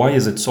of why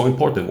is it so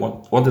important?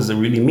 What does it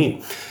really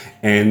mean?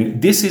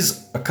 And this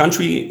is a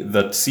country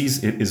that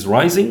sees it is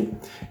rising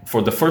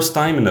for the first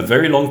time in a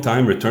very long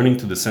time, returning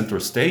to the center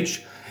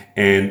stage.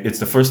 And it's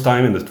the first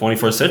time in the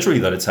 21st century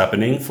that it's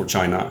happening for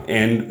China.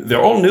 And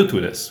they're all new to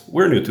this.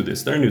 We're new to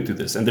this. They're new to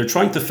this. And they're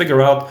trying to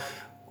figure out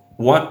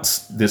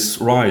what's this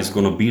rise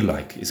going to be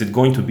like. Is it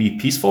going to be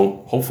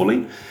peaceful,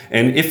 hopefully?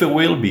 And if it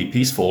will be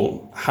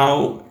peaceful,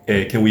 how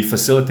can we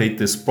facilitate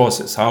this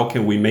process? How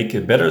can we make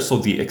it better so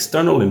the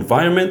external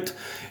environment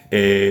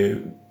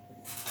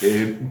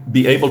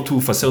be able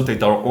to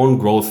facilitate our own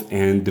growth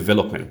and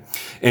development?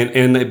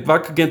 And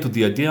back again to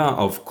the idea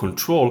of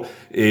control,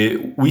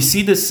 we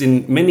see this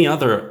in many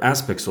other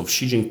aspects of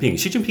Xi Jinping.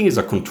 Xi Jinping is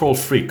a control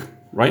freak,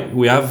 right?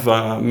 We have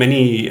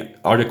many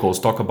articles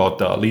talk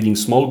about leading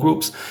small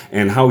groups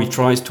and how he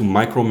tries to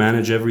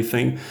micromanage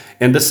everything.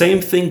 And the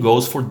same thing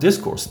goes for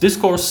discourse.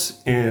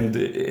 Discourse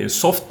and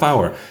soft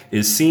power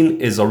is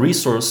seen as a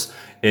resource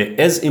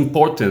as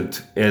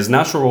important as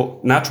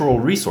natural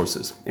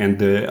resources.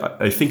 And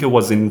I think it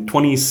was in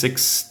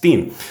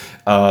 2016,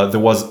 there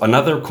was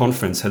another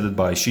conference headed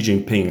by Xi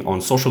Jinping on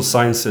social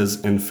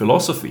sciences and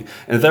philosophy.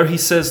 And there he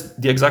says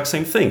the exact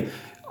same thing.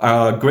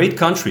 A great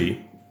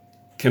country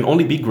can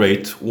only be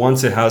great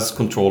once it has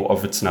control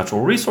of its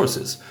natural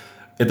resources.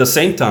 At the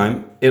same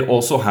time, it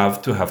also has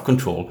to have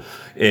control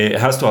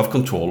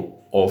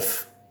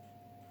of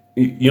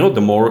the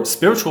more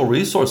spiritual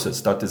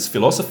resources, that is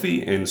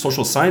philosophy and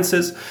social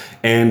sciences.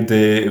 And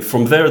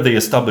from there, they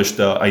established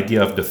the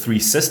idea of the three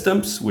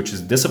systems, which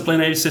is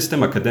disciplinary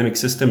system, academic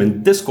system,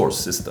 and discourse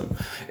system.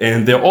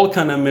 And they're all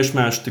kind of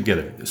mishmashed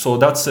together. So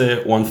that's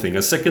one thing.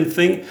 A second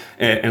thing,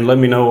 and let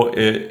me know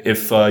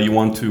if you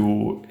want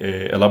to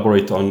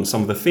elaborate on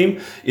some of the theme,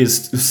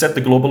 is to set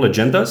the global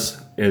agendas,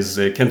 as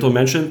Kento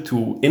mentioned,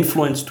 to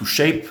influence, to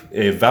shape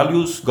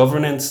values,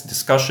 governance,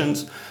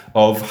 discussions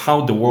of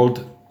how the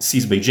world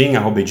sees Beijing,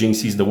 how Beijing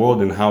sees the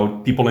world, and how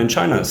people in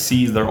China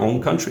see their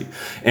own country.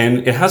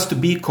 And it has to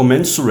be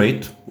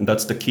commensurate, and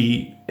that's the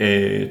key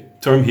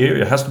term here,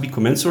 it has to be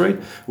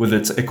commensurate with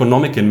its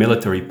economic and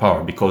military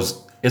power,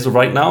 because as of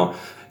right now,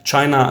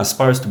 China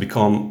aspires to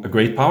become a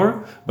great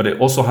power, but it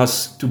also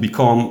has to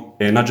become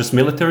not just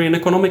military and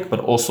economic, but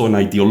also an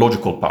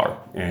ideological power,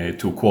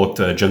 to quote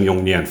Zheng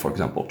Yongnian, for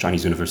example,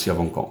 Chinese University of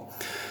Hong Kong.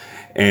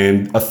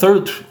 And a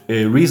third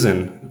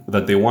reason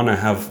that they want to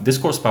have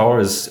discourse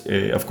power is,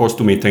 of course,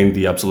 to maintain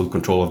the absolute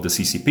control of the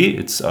CCP.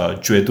 It's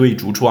Jue Dui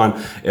Zhu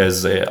Chuan,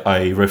 as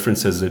I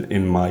reference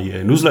in my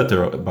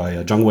newsletter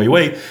by Zhang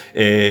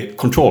Weiwei.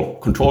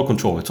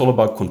 Control. It's all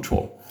about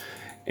control.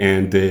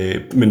 And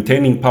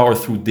maintaining power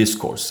through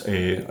discourse.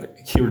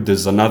 Here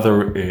there's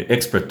another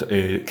expert.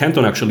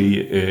 Canton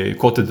actually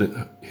quoted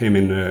him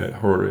in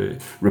her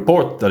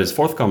report that is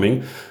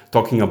forthcoming,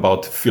 talking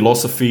about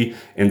philosophy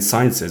and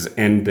sciences.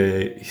 And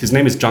his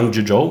name is Zhang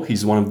Zhizhou.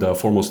 He's one of the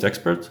foremost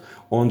experts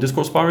on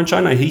discourse power in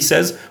China. He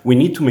says we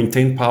need to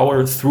maintain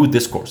power through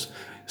discourse.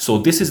 So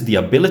this is the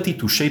ability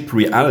to shape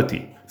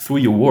reality through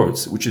your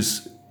words, which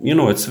is,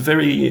 it's a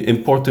very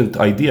important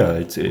idea.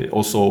 It's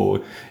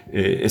also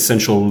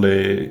essential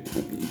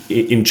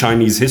in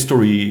Chinese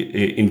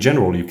history in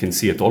general. You can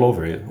see it all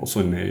over, also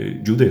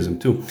in Judaism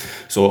too.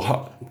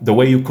 So the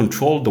way you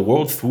control the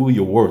world through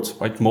your words,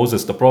 right?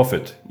 Moses, the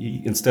prophet,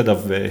 instead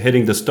of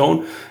hitting the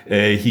stone,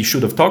 he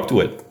should have talked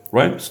to it,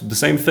 right? So the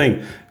same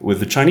thing with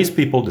the Chinese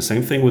people, the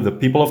same thing with the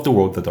people of the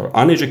world that are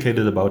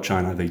uneducated about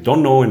China. They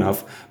don't know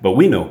enough, but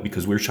we know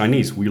because we're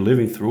Chinese. We're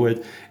living through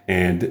it,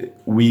 and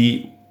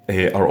we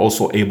are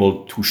also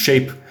able to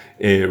shape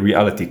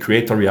reality,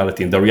 create a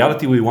reality. And the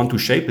reality we want to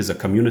shape is a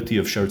community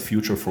of shared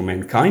future for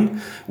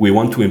mankind. We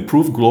want to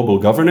improve global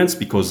governance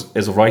because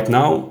as of right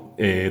now,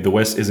 the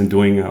West isn't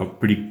doing a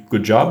pretty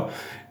good job.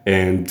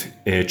 And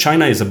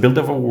China is a builder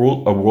of a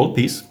world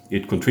peace.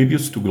 It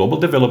contributes to global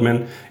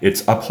development.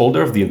 It's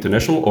upholder of the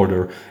international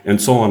order,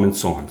 and so on and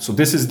so on. So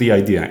this is the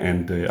idea.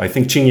 And I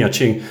think Qing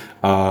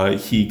Yaqing,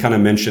 he kind of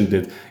mentioned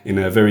it in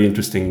a very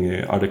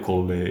interesting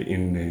article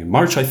in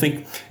March, I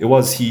think it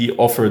was. He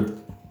offered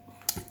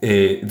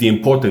the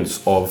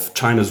importance of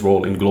China's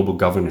role in global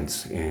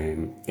governance.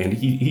 And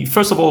he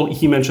first of all,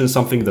 he mentioned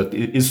something that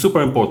is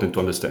super important to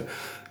understand.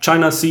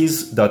 China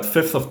sees that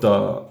fifth of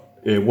the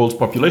world's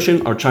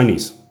population are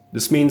Chinese.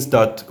 This means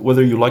that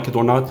whether you like it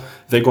or not,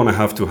 they're going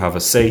to have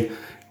a say.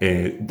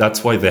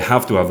 That's why they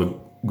have to have a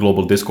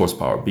global discourse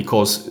power,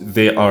 because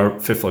they are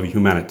fifth of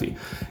humanity.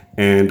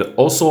 And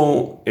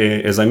also,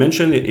 as I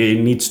mentioned, it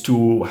needs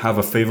to have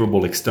a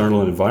favorable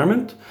external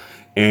environment.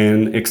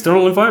 And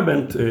external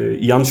environment,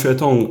 Yan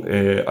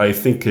Xuetong, I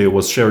think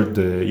was shared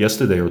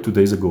yesterday or 2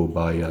 days ago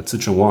by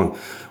Zicheng Wang,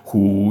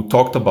 who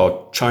talked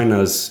about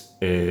China's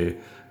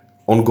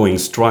ongoing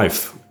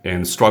strife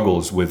and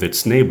struggles with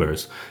its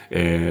neighbors,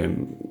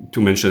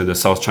 to mention the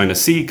South China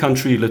Sea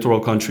country, littoral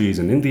countries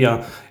in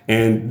India.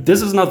 And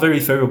this is not very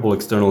favorable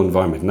external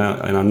environment. Now,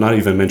 and I'm not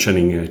even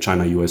mentioning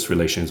China-US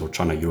relations or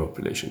China-Europe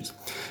relations.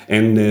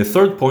 And the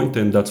third point,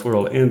 and that's where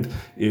I'll end,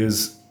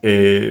 is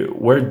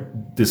where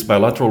this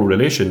bilateral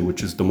relation,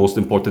 which is the most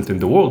important in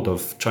the world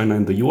of China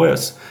and the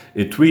US,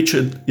 it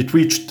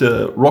reached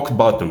rock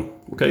bottom.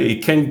 Okay,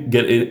 it can't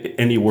get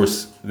any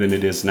worse than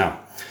it is now.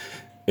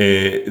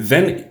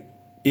 Then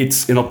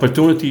it's an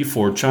opportunity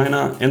for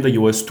China and the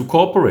US to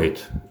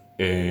cooperate.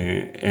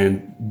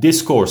 And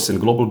discourse and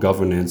global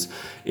governance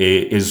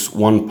is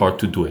one part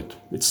to do it.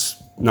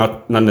 It's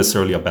not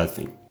necessarily a bad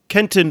thing.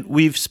 Kenton,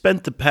 we've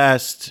spent the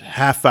past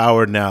half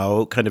hour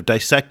now kind of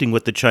dissecting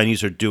what the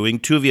Chinese are doing.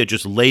 Tuvia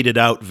just laid it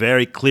out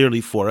very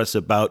clearly for us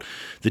about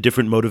the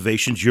different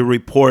motivations. Your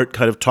report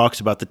kind of talks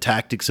about the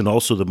tactics and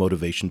also the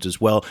motivations as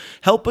well.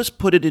 Help us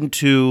put it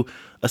into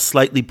a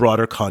slightly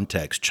broader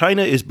context.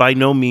 China is by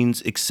no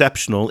means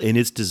exceptional in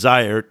its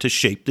desire to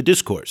shape the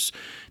discourse.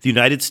 The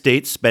United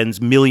States spends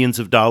millions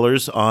of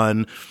dollars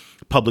on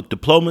public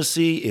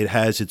diplomacy. It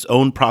has its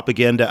own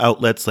propaganda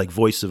outlets like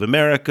Voice of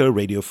America,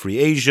 Radio Free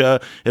Asia,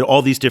 and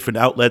all these different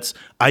outlets.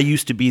 I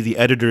used to be the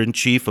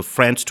editor-in-chief of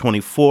France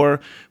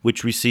 24,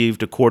 which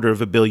received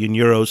 €250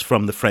 million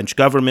from the French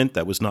government.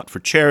 That was not for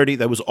charity.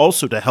 That was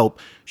also to help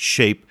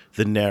shape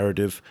the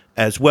narrative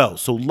as well.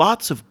 So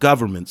lots of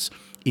governments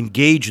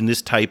engage in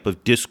this type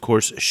of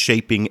discourse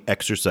shaping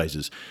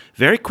exercises.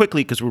 Very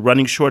quickly, because we're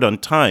running short on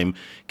time,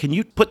 can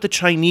you put the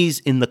Chinese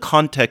in the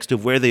context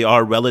of where they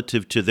are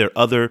relative to their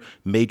other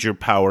major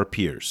power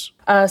peers?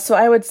 So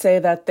I would say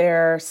that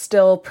they're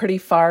still pretty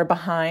far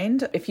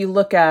behind. If you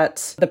look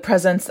at the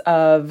presence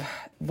of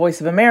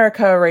Voice of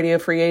America, Radio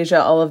Free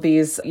Asia, all of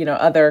these,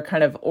 other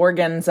kind of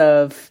organs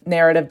of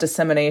narrative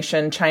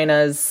dissemination,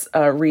 China's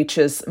reach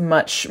is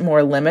much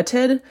more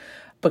limited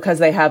because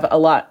they have a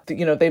lot,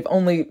 they've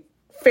only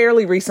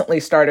fairly recently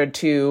started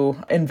to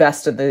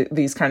invest in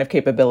these kind of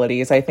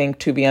capabilities. I think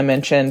Tuvia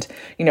mentioned,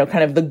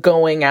 kind of the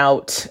going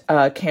out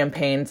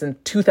campaigns in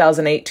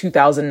 2008,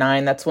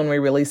 2009. That's when we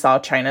really saw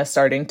China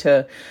starting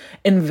to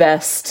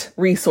invest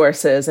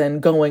resources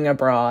and going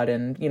abroad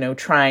and,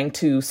 trying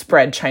to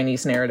spread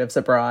Chinese narratives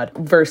abroad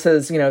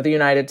versus, the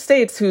United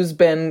States, who's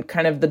been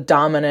kind of the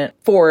dominant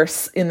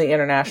force in the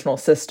international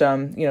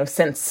system,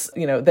 since,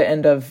 the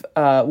end of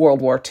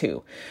World War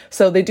II.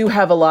 So they do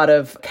have a lot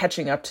of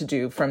catching up to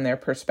do from their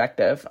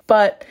perspective,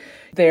 but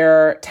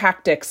their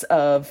tactics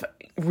of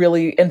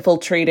really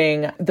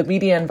infiltrating the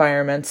media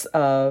environments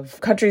of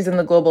countries in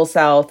the global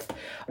south,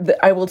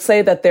 I will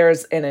say that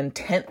there's an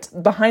intent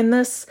behind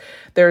this.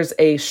 There's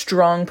a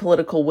strong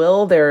political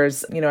will.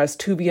 There's, as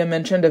Tuvia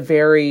mentioned, a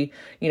very,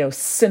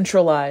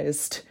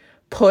 centralized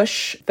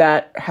push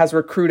that has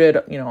recruited,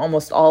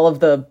 almost all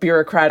of the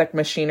bureaucratic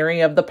machinery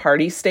of the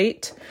party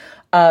state.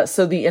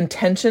 So the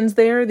intention's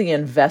there, the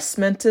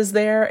investment is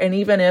there. And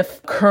even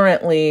if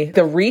currently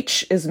the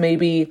reach is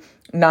maybe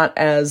not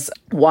as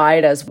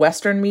wide as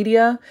Western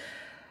media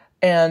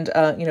and,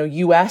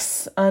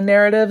 U.S.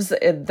 narratives,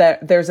 that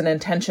there's an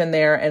intention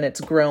there and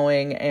it's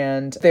growing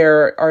and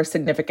there are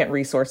significant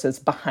resources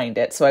behind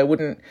it. So I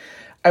wouldn't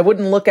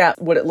look at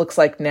what it looks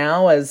like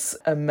now as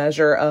a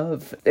measure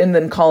of, and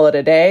then call it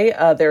a day.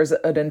 There's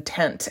an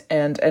intent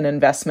and an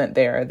investment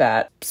there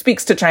that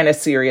speaks to China's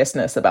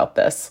seriousness about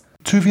this.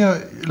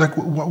 Tuvia, like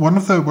one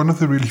of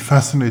the really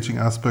fascinating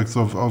aspects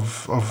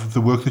of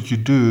the work that you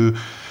do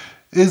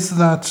is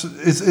that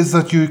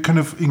you're kind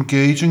of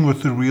engaging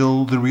with the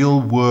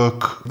real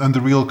work and the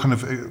real kind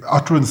of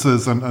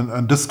utterances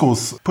and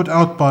discourse put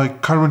out by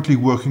currently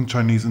working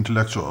Chinese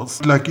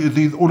intellectuals, like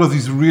all of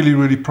these really,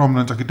 really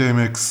prominent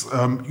academics.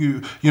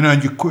 You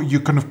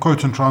kind of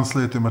quote and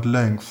translate them at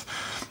length.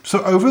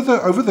 So over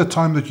the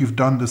time that you've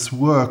done this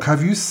work,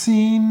 have you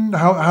seen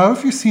how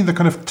have you seen the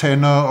kind of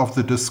tenor of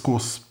the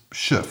discourse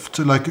shift?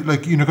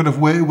 Kind of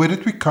where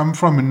did we come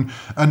from,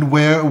 and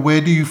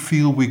where do you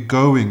feel we're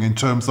going in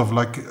terms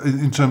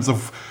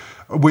of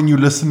when you're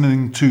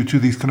listening to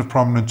these kind of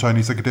prominent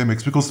Chinese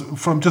academics? Because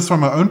from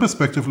my own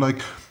perspective,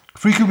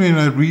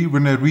 frequently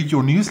when I read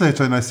your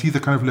newsletter and I see the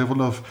kind of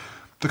level of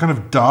the kind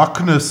of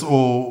darkness,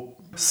 or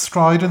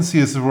stridency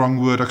is the wrong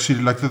word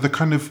actually, the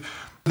kind of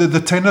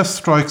the tenor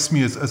strikes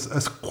me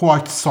as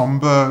quite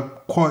somber,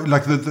 quite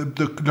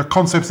the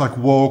concepts like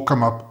war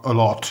come up a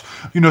lot.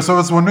 So I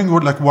was wondering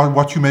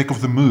what you make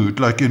of the mood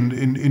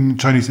in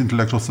Chinese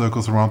intellectual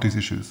circles around these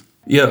issues.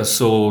 Yeah,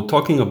 so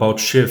talking about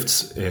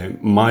shifts,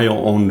 my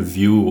own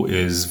view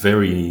is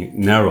very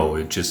narrow.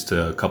 It's just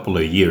a couple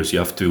of years. You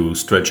have to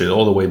stretch it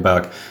all the way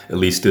back, at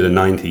least to the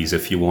 90s,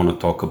 if you want to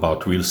talk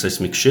about real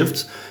seismic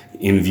shifts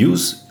in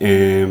views.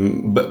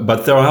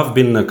 But there have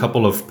been a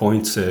couple of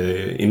points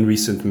in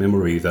recent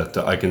memory that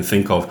I can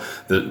think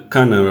of that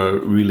kind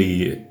of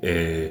really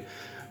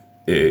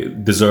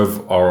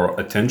deserve our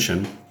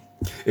attention.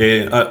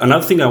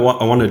 Another thing I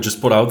want to just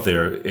put out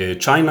there,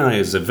 China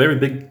is a very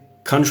big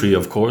country,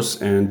 of course,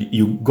 and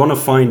you're gonna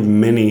find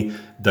many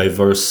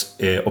diverse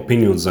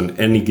opinions on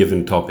any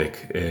given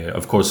topic,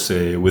 of course,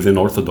 within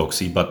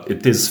orthodoxy, but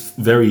it is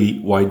very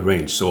wide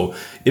range. So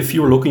if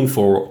you're looking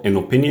for an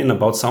opinion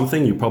about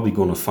something, you're probably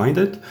gonna find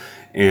it.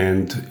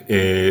 And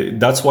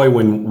that's why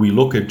when we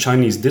look at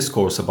Chinese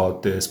discourse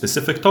about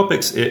specific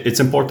topics, it's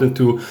important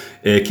to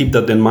keep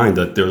that in mind,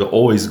 that there are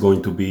always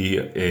going to be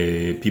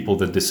people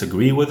that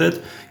disagree with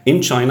it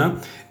in China.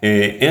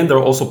 And there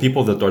are also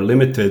people that are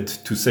limited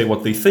to say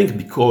what they think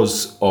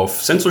because of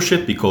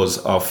censorship, because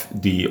of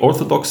the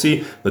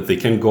orthodoxy that they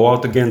can go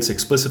out against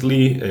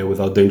explicitly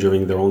without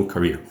endangering their own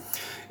career.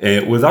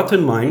 With that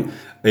in mind,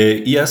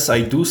 yes,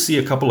 I do see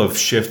a couple of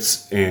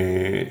shifts,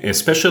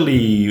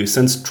 especially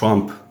since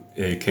Trump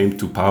came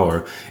to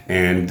power.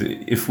 And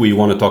if we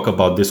want to talk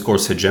about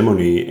discourse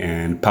hegemony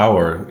and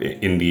power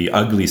in the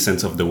ugly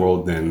sense of the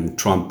word, then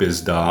Trump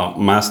is the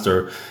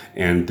master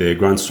and the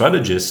grand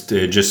strategist.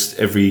 Just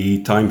every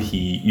time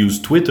he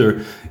used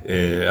Twitter,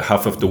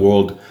 half of the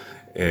world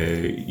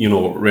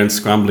ran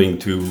scrambling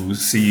to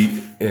see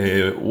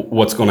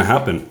what's going to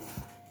happen.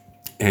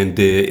 And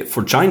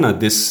for China,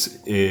 this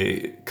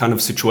kind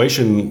of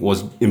situation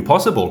was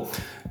impossible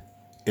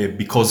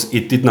because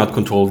it did not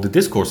control the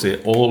discourse.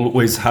 It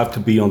always had to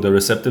be on the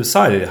receptive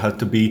side. It had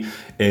to be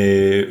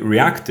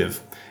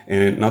reactive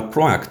and not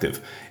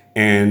proactive.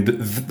 And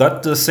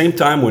at the same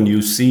time, when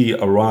you see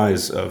a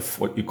rise of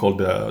what you call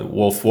the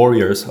wolf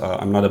warriors,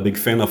 I'm not a big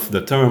fan of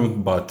the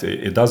term, but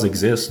it does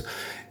exist.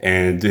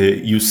 And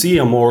you see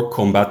a more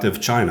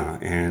combative China.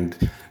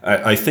 And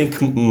I think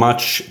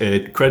much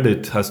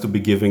credit has to be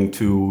given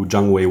to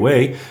Zhang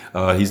Weiwei.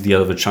 He's the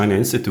head of the China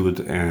Institute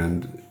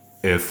and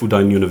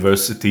Fudan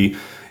University.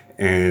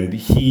 And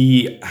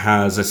he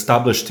has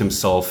established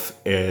himself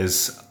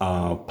as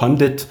a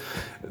pundit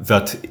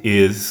that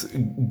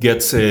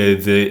gets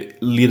the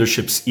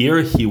leadership's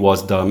ear. He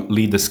was the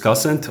lead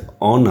discussant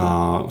on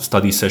a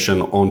study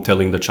session on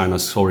telling the China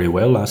story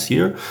well last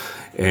year.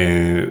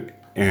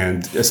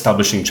 And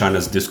establishing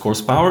China's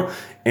discourse power.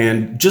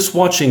 And just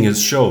watching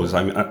his shows,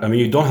 I mean,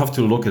 you don't have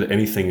to look at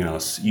anything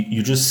else.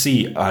 You just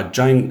see a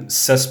giant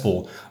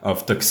cesspool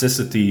of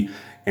toxicity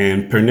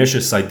and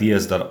pernicious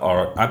ideas that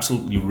are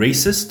absolutely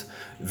racist.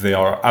 They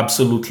are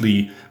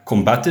absolutely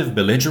combative,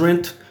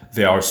 belligerent.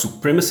 They are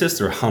supremacist,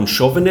 they're Han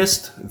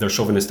chauvinist, they're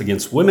chauvinist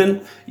against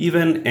women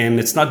even, and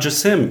it's not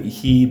just him.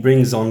 He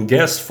brings on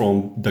guests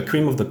from the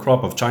cream of the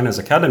crop of China's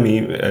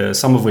academy,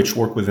 some of which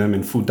work with him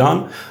in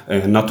Fudan.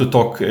 Not to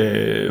talk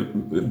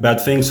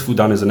bad things,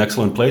 Fudan is an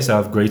excellent place, I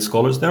have great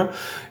scholars there.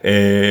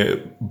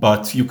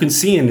 But you can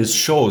see in his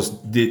shows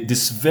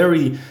this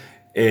very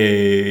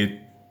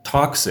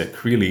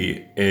toxic,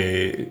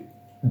 really,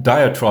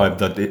 diatribe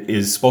that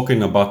is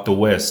spoken about the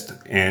West,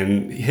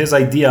 and his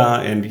idea,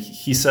 and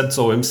he said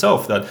so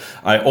himself, that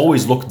I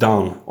always look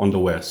down on the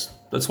West.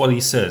 That's what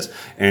he says,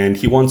 and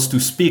he wants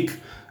to speak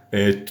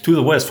to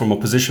the West from a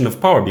position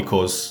of power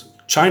because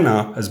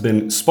China has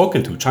been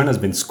spoken to, China has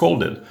been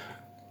scolded.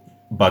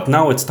 But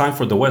now it's time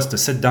for the West to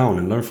sit down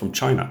and learn from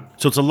China.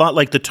 So it's a lot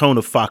like the tone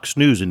of Fox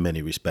News in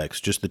many respects,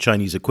 just the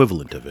Chinese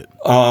equivalent of it.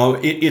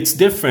 It's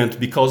different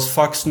because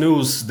Fox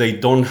News, they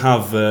don't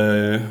have,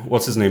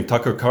 what's his name,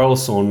 Tucker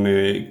Carlson,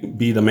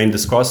 be the main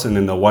discussant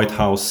in the White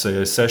House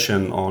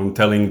session on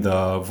telling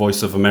the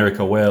Voice of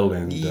America well.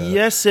 And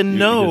yes and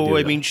no.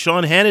 I mean,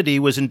 Sean Hannity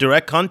was in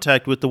direct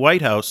contact with the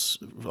White House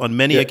on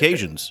many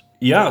occasions.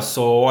 Yeah,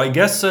 so I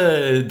guess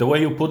the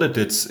way you put it,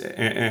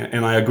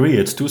 and I agree,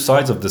 it's two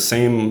sides of the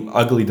same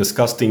ugly,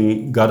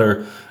 disgusting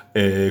gutter,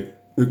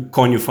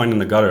 coin you find in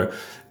the gutter,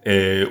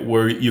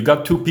 where you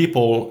got two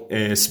people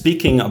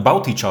speaking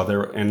about each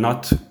other and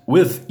not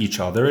with each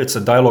other. It's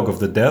a dialogue of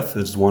the death,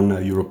 as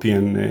one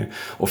European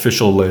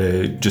official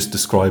just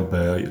described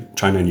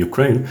China and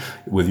Ukraine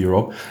with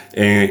Europe.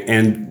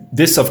 And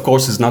this, of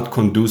course, is not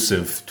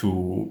conducive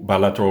to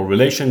bilateral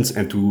relations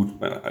and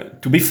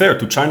to be fair,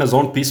 to China's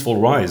own peaceful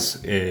rise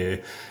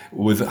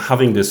with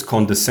having this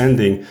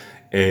condescending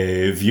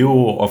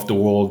view of the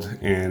world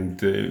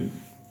and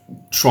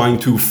trying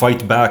to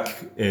fight back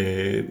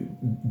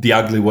the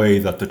ugly way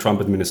that the Trump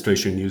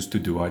administration used to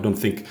do. I don't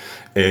think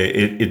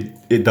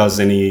it does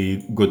any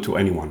good to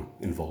anyone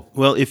involved.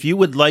 Well, if you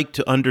would like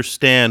to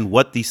understand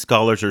what these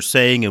scholars are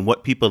saying and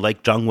what people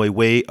like Zhang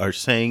Weiwei are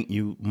saying,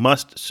 you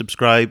must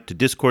subscribe to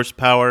Discourse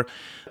Power.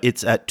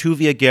 It's at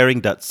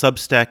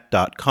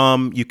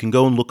tuviagaring.substack.com. You can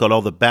go and look at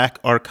all the back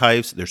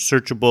archives. They're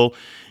searchable.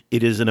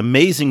 It is an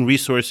amazing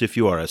resource if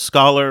you are a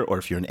scholar or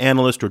if you're an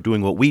analyst or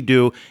doing what we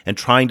do and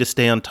trying to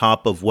stay on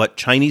top of what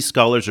Chinese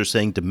scholars are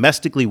saying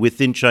domestically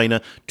within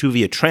China.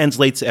 Tuvia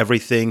translates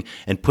everything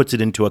and puts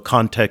it into a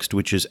context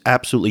which is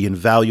absolutely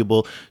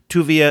invaluable.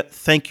 Tuvia,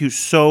 thank you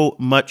so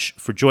much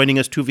for joining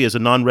us. Tuvia is a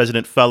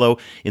non-resident fellow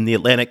in the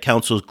Atlantic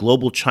Council's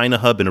Global China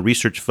Hub and a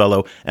research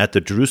fellow at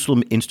the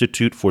Jerusalem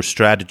Institute for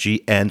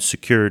Strategy and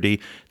Security.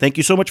 Thank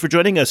you so much for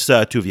joining us,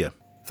 Tuvia.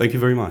 Thank you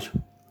very much.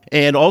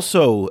 And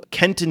also,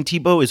 Kenton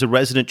Thibault is a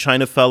resident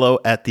China fellow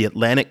at the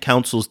Atlantic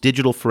Council's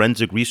Digital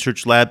Forensic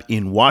Research Lab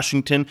in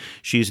Washington.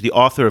 She is the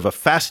author of a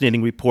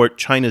fascinating report,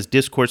 China's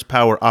Discourse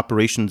Power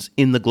Operations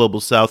in the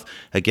Global South.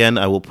 Again,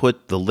 I will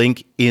put the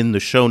link in the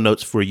show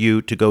notes for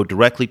you to go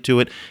directly to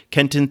it.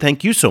 Kenton,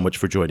 thank you so much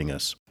for joining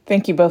us.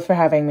 Thank you both for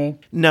having me.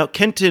 Now,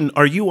 Kenton,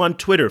 are you on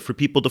Twitter for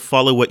people to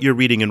follow what you're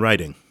reading and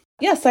writing?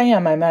 Yes, I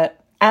am. I'm at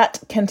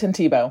Kenton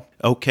Thibault.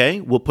 Okay,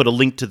 we'll put a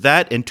link to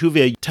that. And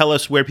Tuvia, tell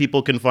us where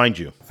people can find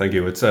you. Thank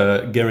you. It's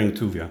Gering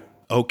Tuvia.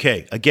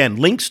 Okay, again,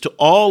 links to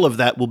all of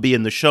that will be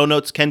in the show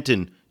notes.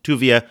 Kenton,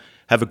 Tuvia,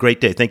 have a great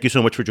day. Thank you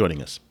so much for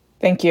joining us.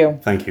 Thank you.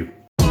 Thank you.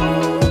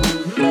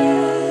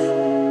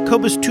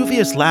 Cobus,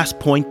 Tuvia's last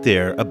point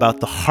there about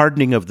the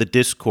hardening of the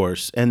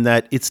discourse and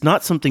that it's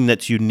not something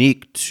that's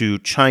unique to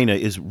China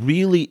is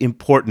really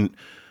important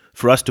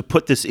for us to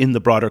put this in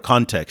the broader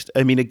context.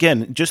 I mean,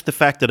 again, just the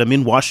fact that I'm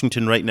in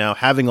Washington right now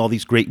having all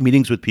these great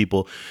meetings with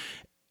people,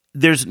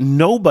 there's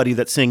nobody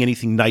that's saying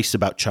anything nice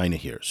about China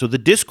here. So the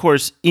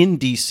discourse in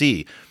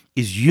D.C.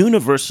 is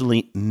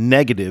universally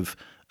negative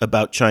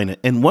about China.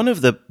 And one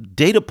of the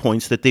data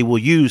points that they will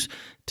use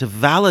to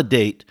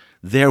validate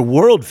their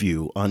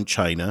worldview on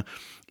China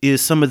is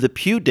some of the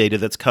Pew data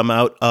that's come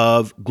out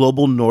of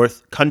global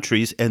north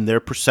countries and their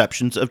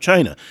perceptions of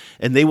China.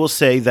 And they will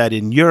say that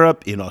in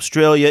Europe, in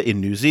Australia, in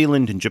New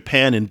Zealand, in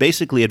Japan, in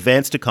basically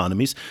advanced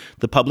economies,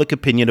 the public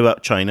opinion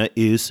about China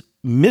is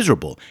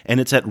miserable and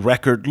it's at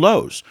record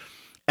lows.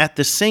 At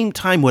the same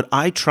time, what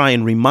I try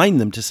and remind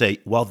them to say,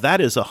 while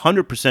that is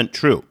 100%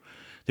 true,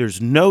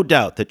 there's no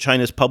doubt that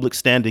China's public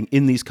standing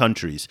in these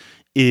countries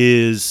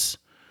is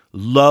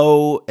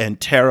low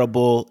and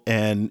terrible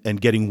and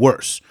getting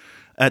worse.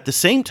 At the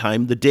same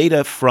time, the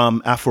data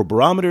from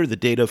Afrobarometer, the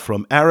data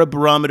from Arab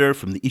Barometer,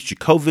 from the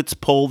Ishikovitz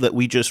poll that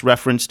we just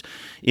referenced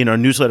in our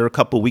newsletter a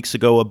couple of weeks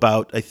ago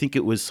about, I think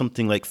it was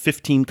something like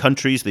 15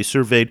 countries. They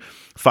surveyed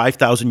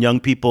 5,000 young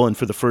people, and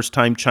for the first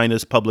time,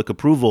 China's public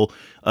approval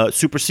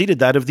superseded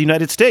that of the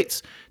United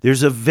States.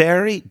 There's a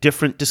very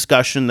different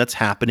discussion that's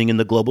happening in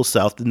the global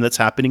South than that's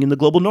happening in the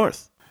global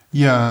North.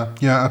 Yeah,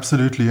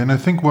 absolutely. And I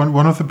think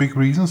one of the big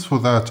reasons for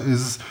that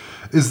is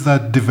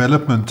that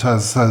development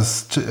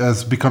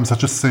has become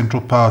such a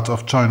central part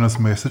of China's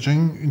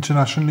messaging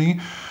internationally.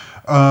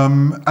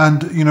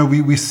 And, you know,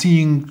 we're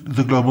seeing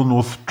the global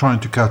north trying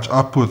to catch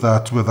up with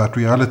that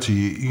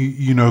reality,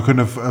 you know,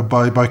 kind of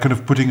by kind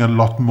of putting a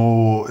lot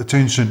more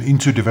attention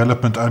into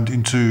development and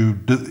into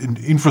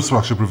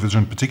infrastructure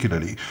provision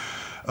particularly.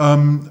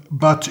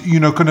 But, you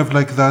know, kind of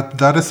like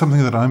that is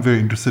something that I'm very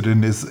interested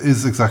in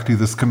is exactly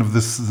this kind of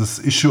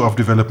this issue of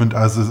development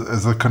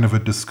as a kind of a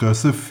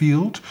discursive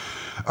field.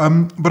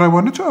 But I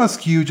wanted to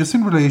ask you, just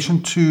in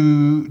relation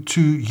to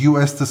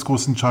U.S.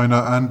 discourse in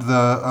China, and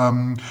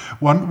the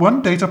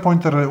one data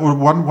point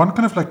one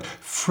kind of like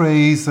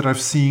phrase that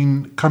I've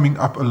seen coming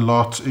up a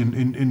lot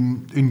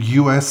in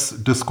U.S.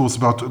 discourse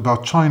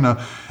about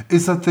China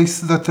is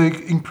that they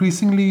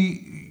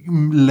increasingly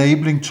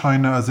labeling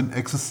China as an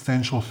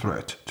existential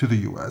threat to the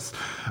US.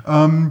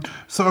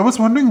 So I was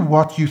wondering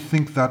what you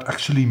think that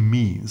actually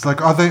means.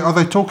 Like, are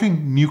they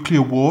talking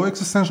nuclear war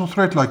existential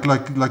threat?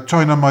 Like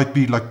China might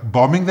be like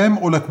bombing them,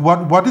 or like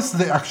what is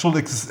the actual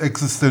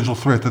existential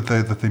threat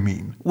that they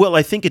mean? Well,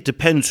 I think it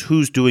depends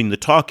who's doing the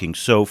talking.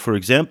 So, for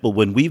example,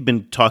 when we've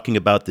been talking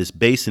about this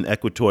base in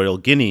Equatorial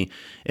Guinea,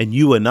 and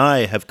you and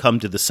I have come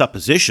to the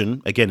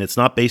supposition, again, it's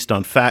not based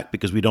on fact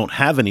because we don't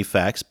have any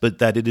facts, but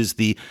that it is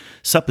the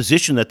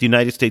supposition that the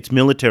United States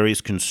military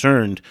is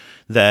concerned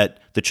that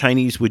the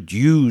Chinese would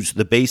use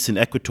the base in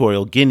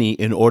Equatorial Guinea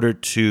in order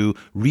to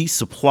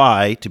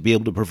resupply, to be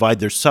able to provide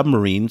their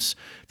submarines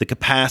the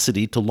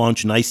capacity to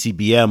launch an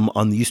ICBM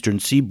on the eastern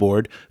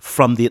seaboard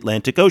from the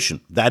Atlantic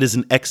Ocean. That is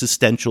an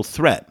existential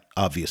threat,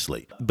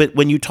 obviously. But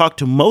when you talk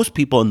to most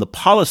people in the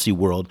policy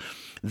world,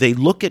 They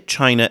look at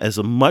China as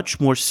a much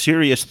more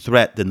serious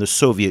threat than the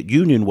Soviet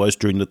Union was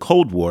during the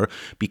Cold War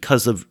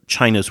because of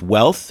China's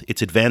wealth,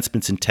 its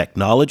advancements in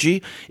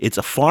technology. It's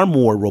a far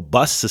more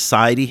robust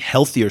society,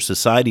 healthier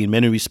society in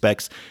many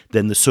respects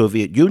than the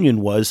Soviet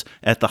Union was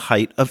at the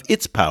height of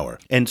its power.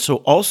 And so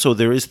also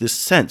there is this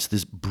sense,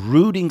 this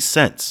brooding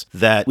sense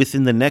that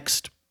within the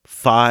next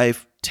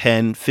 5,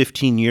 10,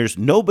 15 years,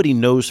 nobody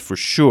knows for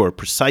sure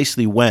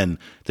precisely when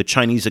the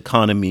Chinese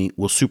economy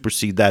will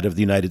supersede that of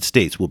the United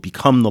States, will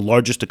become the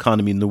largest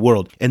economy in the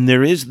world. And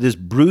there is this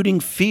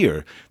brooding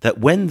fear that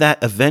when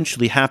that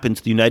eventually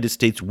happens, the United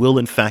States will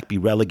in fact be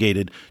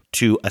relegated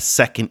to a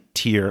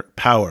second-tier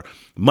power.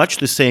 Much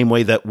the same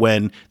way that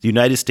when the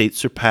United States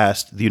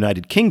surpassed the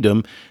United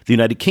Kingdom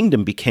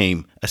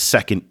became a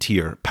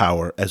second-tier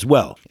power as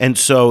well. And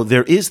so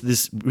there is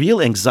this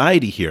real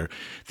anxiety here.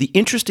 The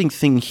interesting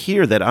thing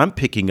here that I'm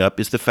picking up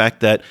is the fact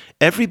that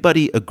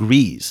everybody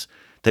agrees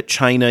that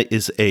China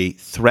is a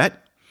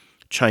threat,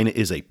 China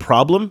is a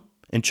problem,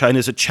 and China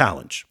is a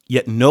challenge.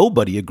 Yet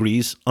nobody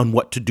agrees on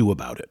what to do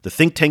about it. The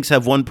think tanks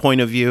have one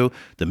point of view,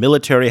 the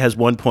military has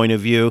one point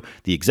of view,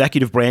 the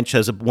executive branch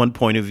has one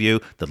point of view,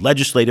 the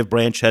legislative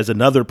branch has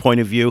another point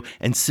of view,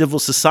 and civil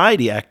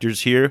society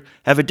actors here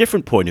have a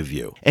different point of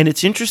view. And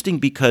it's interesting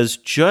because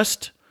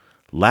just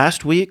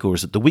last week, or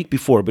was it the week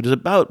before, but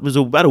it was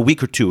about a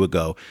week or two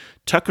ago,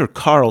 Tucker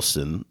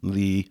Carlson,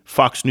 the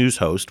Fox News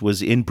host,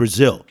 was in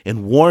Brazil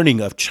and warning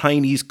of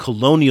Chinese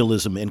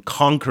colonialism and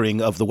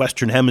conquering of the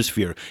Western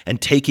Hemisphere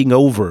and taking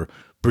over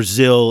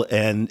Brazil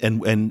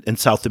and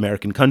South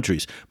American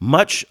countries.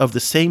 Much of the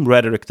same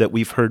rhetoric that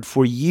we've heard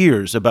for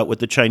years about what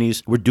the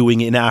Chinese were doing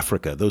in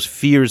Africa, those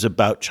fears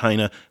about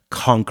China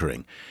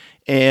conquering.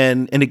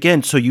 And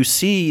again, so you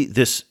see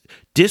this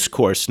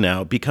discourse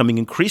now becoming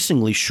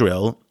increasingly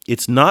shrill.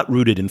 It's not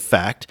rooted in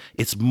fact.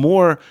 It's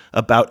more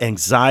about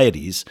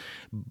anxieties,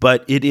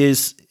 but it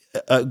is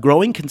a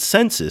growing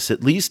consensus,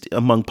 at least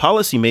among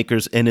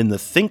policymakers and in the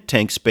think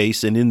tank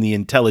space and in the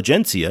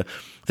intelligentsia,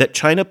 that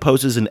China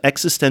poses an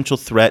existential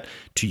threat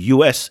to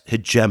U.S.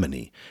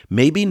 hegemony.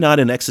 Maybe not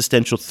an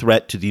existential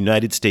threat to the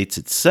United States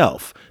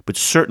itself, but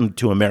certainly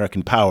to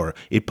American power.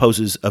 It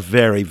poses a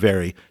very,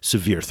 very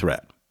severe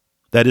threat.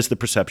 That is the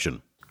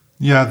perception.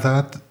 Yeah,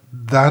 that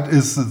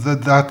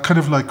kind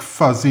of like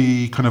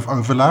fuzzy kind of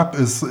overlap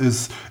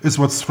is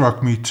what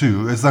struck me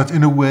too. Is that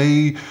in a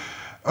way,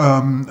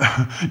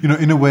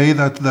 in a way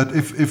that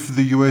if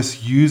the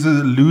US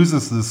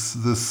loses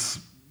this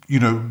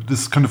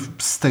this kind of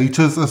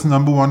status as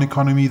number one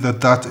economy,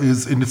 that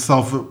is in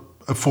itself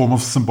a form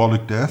of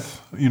symbolic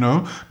death.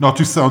 Not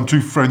to sound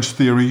too French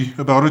theory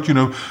about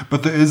it,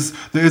 but there is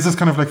this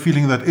kind of like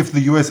feeling that if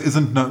the US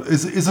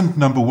isn't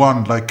number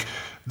one, like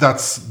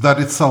that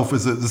itself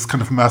is this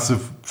kind of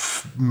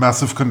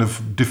massive kind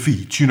of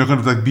defeat. Kind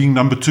of like being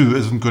number two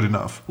isn't good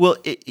enough. Well,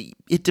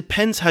 it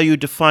depends how you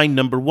define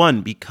number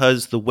one,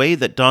 because the way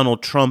that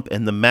Donald Trump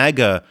and the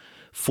MAGA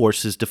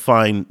forces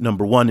define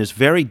number one is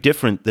very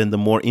different than the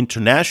more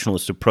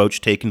internationalist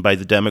approach taken by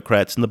the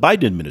Democrats and the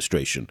Biden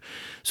administration.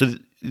 So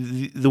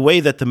the way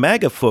that the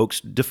MAGA folks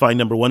define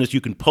number one is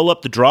you can pull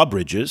up the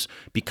drawbridges,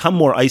 become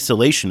more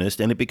isolationist,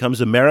 and it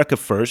becomes America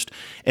first.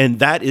 And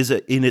that is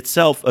in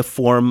itself a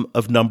form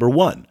of number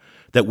one,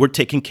 that we're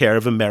taking care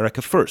of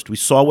America first. We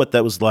saw what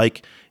that was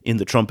like in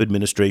the Trump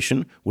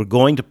administration. We're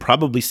going to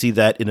probably see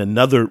that in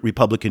another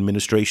Republican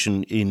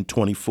administration in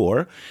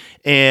 24.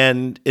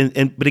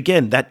 But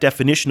again, that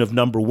definition of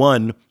number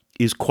one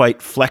is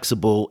quite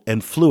flexible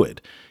and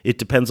fluid. It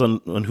depends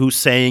on who's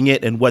saying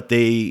it and what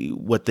they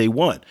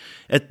want.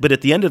 But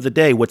at the end of the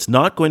day, what's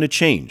not going to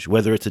change,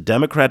 whether it's a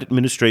Democrat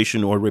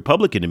administration or a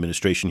Republican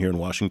administration here in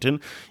Washington,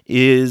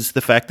 is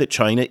the fact that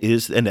China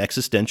is an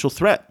existential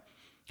threat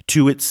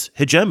to its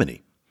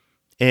hegemony.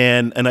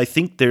 And I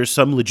think there's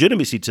some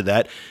legitimacy to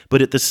that.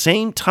 But at the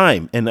same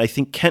time, and I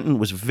think Kenton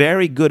was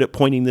very good at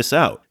pointing this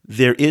out,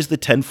 there is the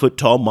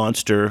 10-foot-tall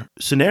monster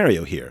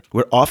scenario here,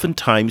 where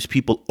oftentimes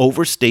people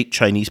overstate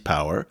Chinese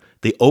power,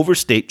 they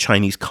overstate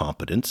Chinese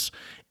competence,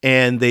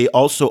 and they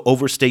also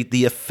overstate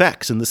the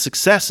effects and the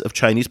success of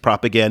Chinese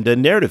propaganda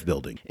and narrative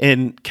building.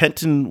 And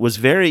Kenton was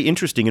very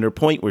interesting in her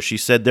point where she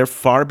said they're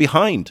far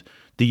behind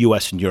the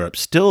U.S. and Europe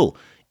still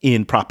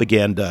in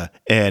propaganda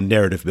and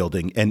narrative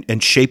building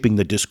and shaping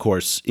the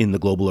discourse in the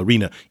global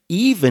arena,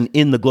 even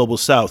in the global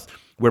South,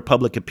 where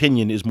public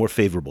opinion is more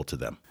favorable to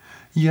them.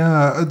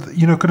 Yeah,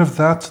 kind of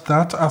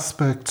that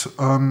aspect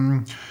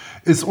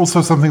is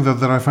also something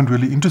that I find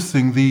really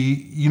interesting.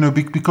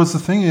 Because the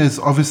thing is,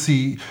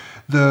 obviously,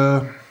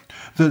 the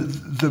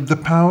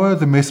power,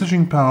 the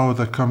messaging power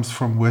that comes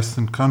from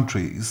Western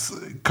countries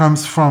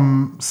comes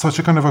from such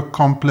a kind of a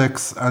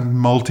complex and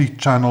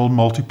multi-channel,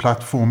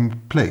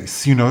 multi-platform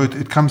place.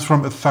 It comes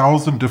from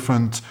 1,000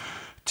 different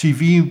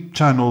TV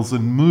channels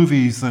and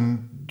movies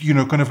and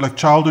kind of like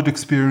childhood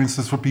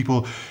experiences for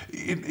people,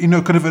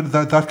 kind of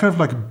that kind of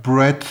like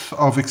breadth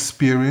of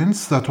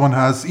experience that one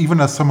has,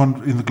 even as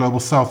someone in the global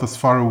South that's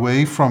far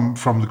away from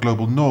the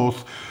global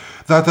North,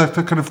 that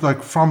kind of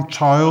like from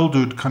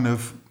childhood kind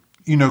of,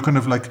 kind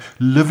of like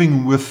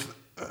living with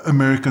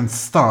American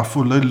stuff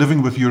or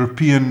living with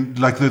European,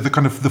 like the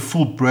kind of the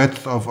full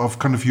breadth of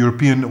kind of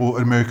European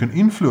or American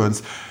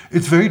influence,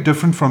 it's very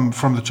different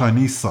from the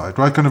Chinese side,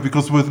 right? Kind of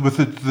because with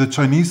the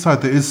Chinese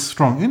side, there is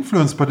strong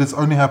influence, but it's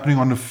only happening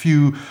on a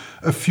few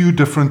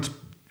different,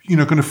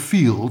 kind of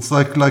fields,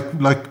 like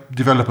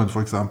development,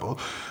 for example.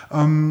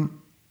 And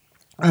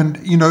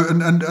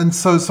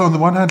so on the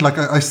one hand, like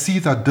I see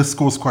that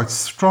discourse quite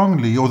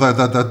strongly, or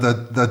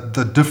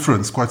that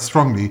difference quite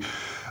strongly.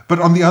 But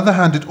on the other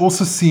hand, it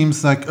also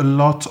seems like a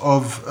lot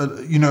of,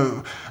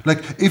 like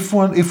if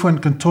one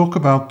can talk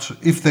about,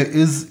 if there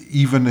is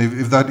even,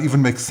 if that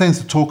even makes sense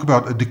to talk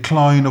about a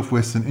decline of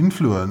Western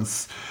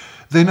influence,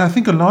 then I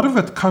think a lot of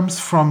it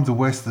comes from the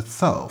West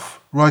itself,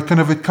 right?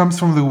 Kind of it comes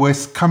from the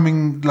West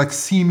coming, like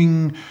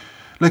seeming,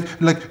 like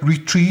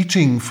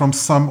retreating from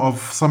some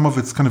of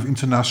its kind of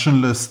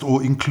internationalist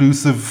or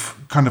inclusive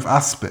kind of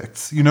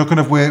aspects, kind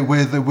of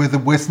where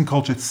the Western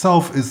culture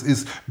itself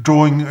is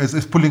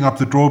pulling up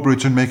the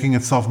drawbridge and making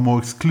itself more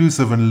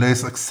exclusive and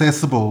less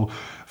accessible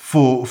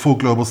for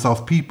global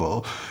South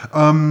people.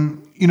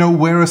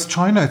 Whereas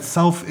China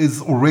itself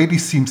already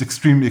seems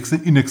extremely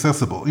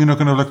inaccessible. Kind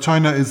of like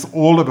China is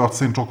all about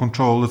central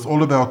control. It's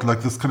all about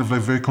like this kind of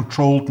like very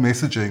controlled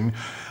messaging.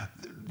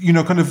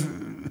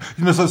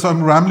 So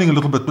I'm rambling a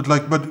little bit,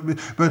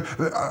 but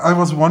I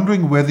was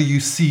wondering whether you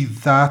see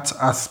that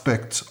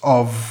aspect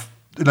of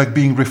like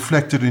being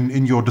reflected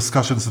in your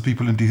discussions with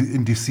people in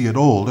DC at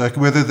all, like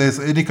whether there's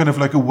any kind of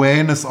like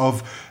awareness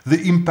of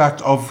the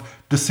impact of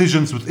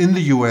decisions within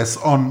the US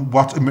on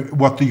what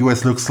the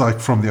US looks like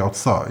from the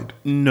outside.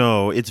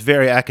 No, it's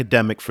very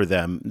academic for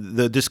them.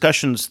 The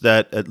discussions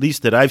that, at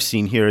least that I've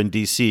seen here in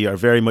DC, are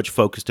very much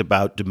focused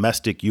about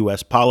domestic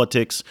US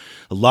politics.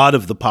 A lot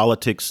of the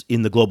politics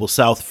in the global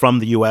South from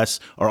the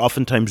US are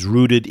oftentimes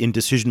rooted in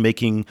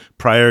decision-making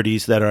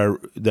priorities that are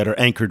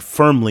anchored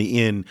firmly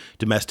in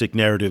domestic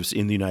narratives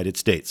in the United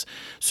States.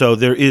 So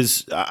there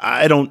is,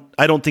 I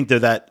don't think they're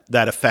that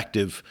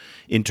effective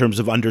in terms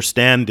of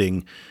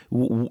understanding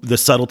the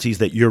subtleties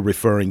that you're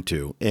referring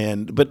to.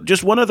 But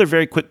just one other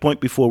very quick point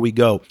before we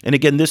go. And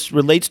again, this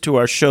relates to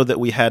our show that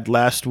we had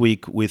last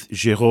week with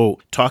Géraud,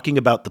 talking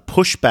about the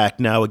pushback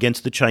now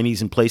against the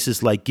Chinese in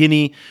places like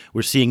Guinea.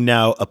 We're seeing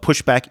now a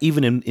pushback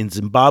even in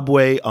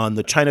Zimbabwe on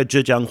the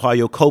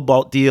China-Zhejiang-Huayo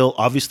cobalt deal.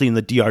 Obviously in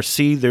the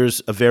DRC,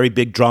 there's a very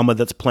big drama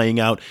that's playing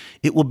out.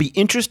 It will be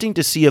interesting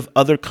to see if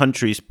other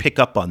countries pick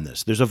up on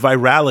this. There's a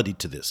virality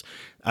to this.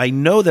 I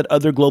know that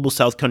other global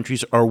South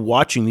countries are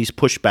watching these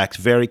pushbacks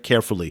very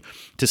carefully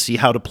to see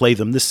how to play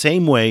them, the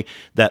same way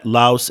that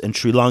Laos and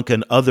Sri Lanka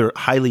and other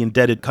highly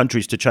indebted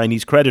countries to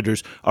Chinese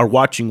creditors are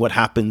watching what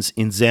happens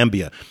in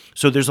Zambia.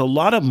 So there's a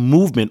lot of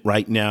movement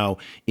right now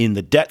in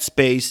the debt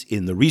space,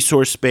 in the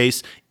resource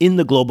space, in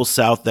the global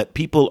South that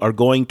people are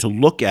going to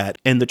look at,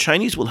 and the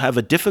Chinese will have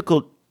a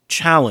difficult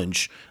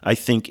challenge, I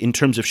think, in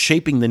terms of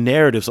shaping the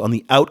narratives on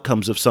the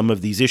outcomes of some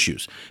of these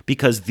issues,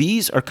 because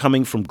these are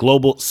coming from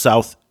global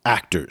South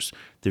actors.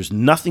 There's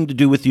nothing to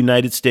do with the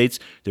United States.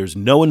 There's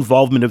no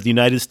involvement of the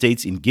United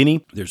States in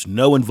Guinea. There's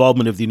no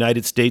involvement of the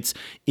United States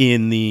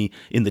in the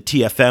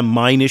TFM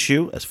mine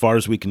issue, as far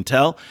as we can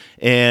tell.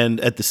 And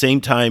at the same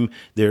time,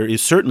 there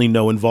is certainly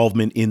no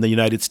involvement in the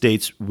United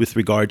States with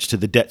regards to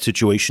the debt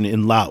situation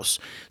in Laos.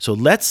 So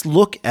let's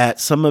look at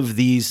some of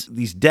these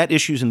debt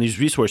issues and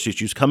these resource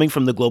issues coming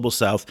from the global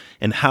South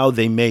and how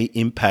they may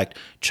impact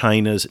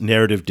China's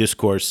narrative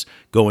discourse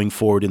going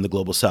forward in the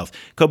global South.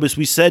 Cobus,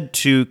 we said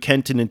to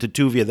Kenton and to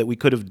Tuvia that we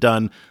could have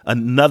done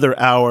another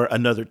hour,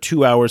 another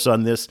 2 hours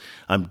on this.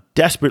 I'm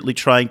desperately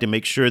trying to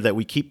make sure that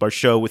we keep our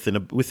show within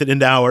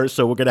an hour,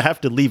 so we're going to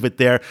have to leave it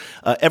there.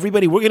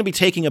 Everybody, we're going to be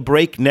taking a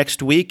break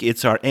next week.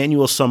 It's our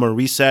annual summer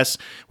recess.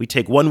 We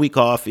take 1 week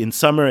off in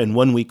summer and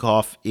 1 week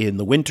off in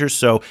the winter.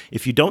 So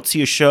if you don't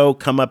see a show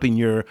come up in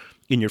your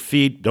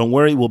feed, don't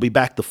worry, we'll be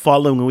back the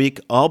following week.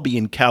 I'll be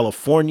in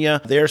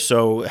California there,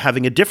 so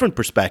having a different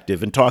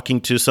perspective and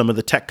talking to some of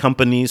the tech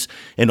companies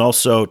and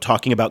also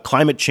talking about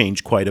climate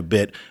change quite a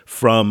bit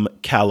from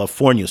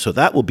California. So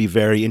that will be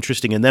very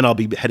interesting. And then I'll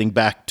be heading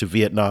back to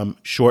Vietnam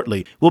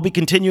shortly. We'll be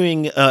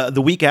continuing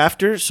the week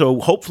after, so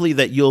hopefully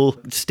that you'll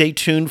stay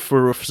tuned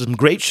for some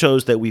great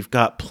shows that we've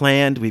got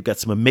planned. We've got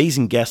some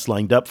amazing guests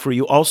lined up for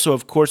you. Also,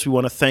 of course, we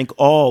want to thank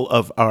all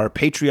of our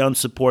Patreon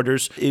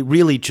supporters. It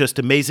really just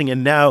amazing.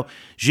 And now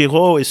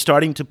Géraud is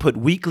starting to put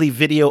weekly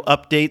video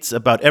updates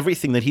about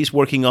everything that he's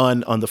working on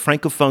the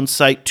Francophone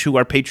site to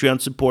our Patreon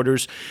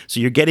supporters.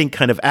 So you're getting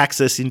kind of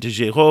access into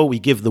Géraud. We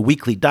give the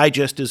weekly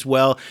digest as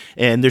well.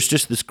 And there's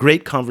just this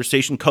great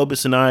conversation.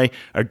 Cobus and I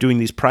are doing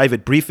these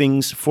private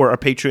briefings for our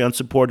Patreon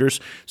supporters.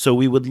 So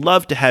we would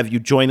love to have you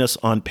join us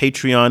on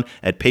Patreon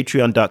at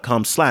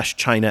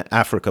patreon.com/China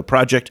Africa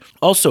Project.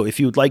 Also,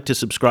 if you would like to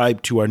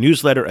subscribe to our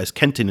newsletter, as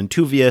Kenton and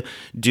Tuvia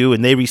do,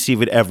 and they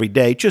receive it every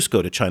day, just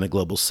go to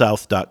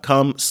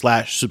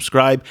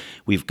ChinaGlobalSouth.com/subscribe.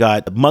 We've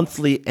got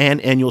monthly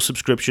and annual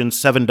subscriptions,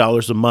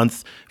 $7 a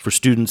month for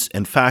students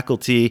and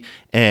faculty,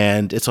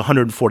 and it's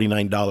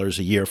 $149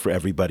 a year for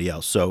everybody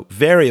else. So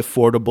very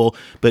affordable,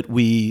 but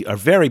we are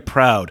very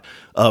proud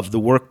of the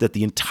work that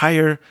the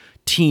entire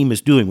team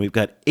is doing. We've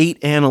got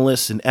 8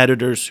 analysts and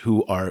editors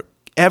who are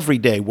every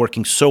day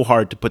working so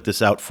hard to put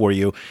this out for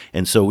you.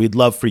 And so we'd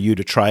love for you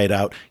to try it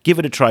out. Give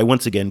it a try.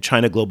 Once again,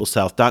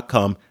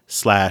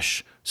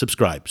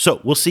 ChinaGlobalSouth.com/subscribe. So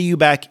we'll see you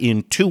back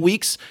in 2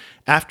 weeks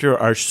after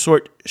our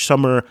short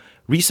summer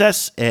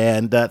recess.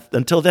 And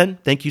until then,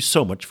 thank you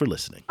so much for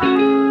listening.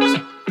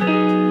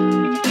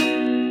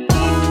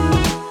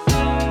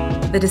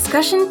 The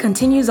discussion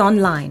continues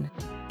online.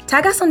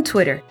 Tag us on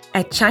Twitter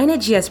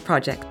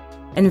 @ChinaGSProject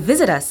and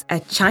visit us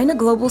at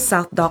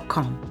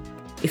ChinaGlobalSouth.com.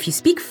 If you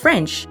speak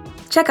French,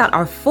 check out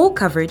our full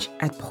coverage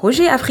at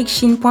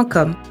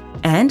projetafriquechine.com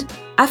and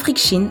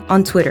AfriqueChine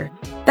on Twitter.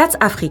 That's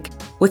Afrique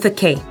with a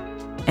K.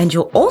 And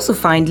you'll also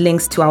find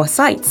links to our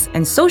sites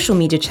and social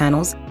media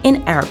channels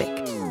in Arabic.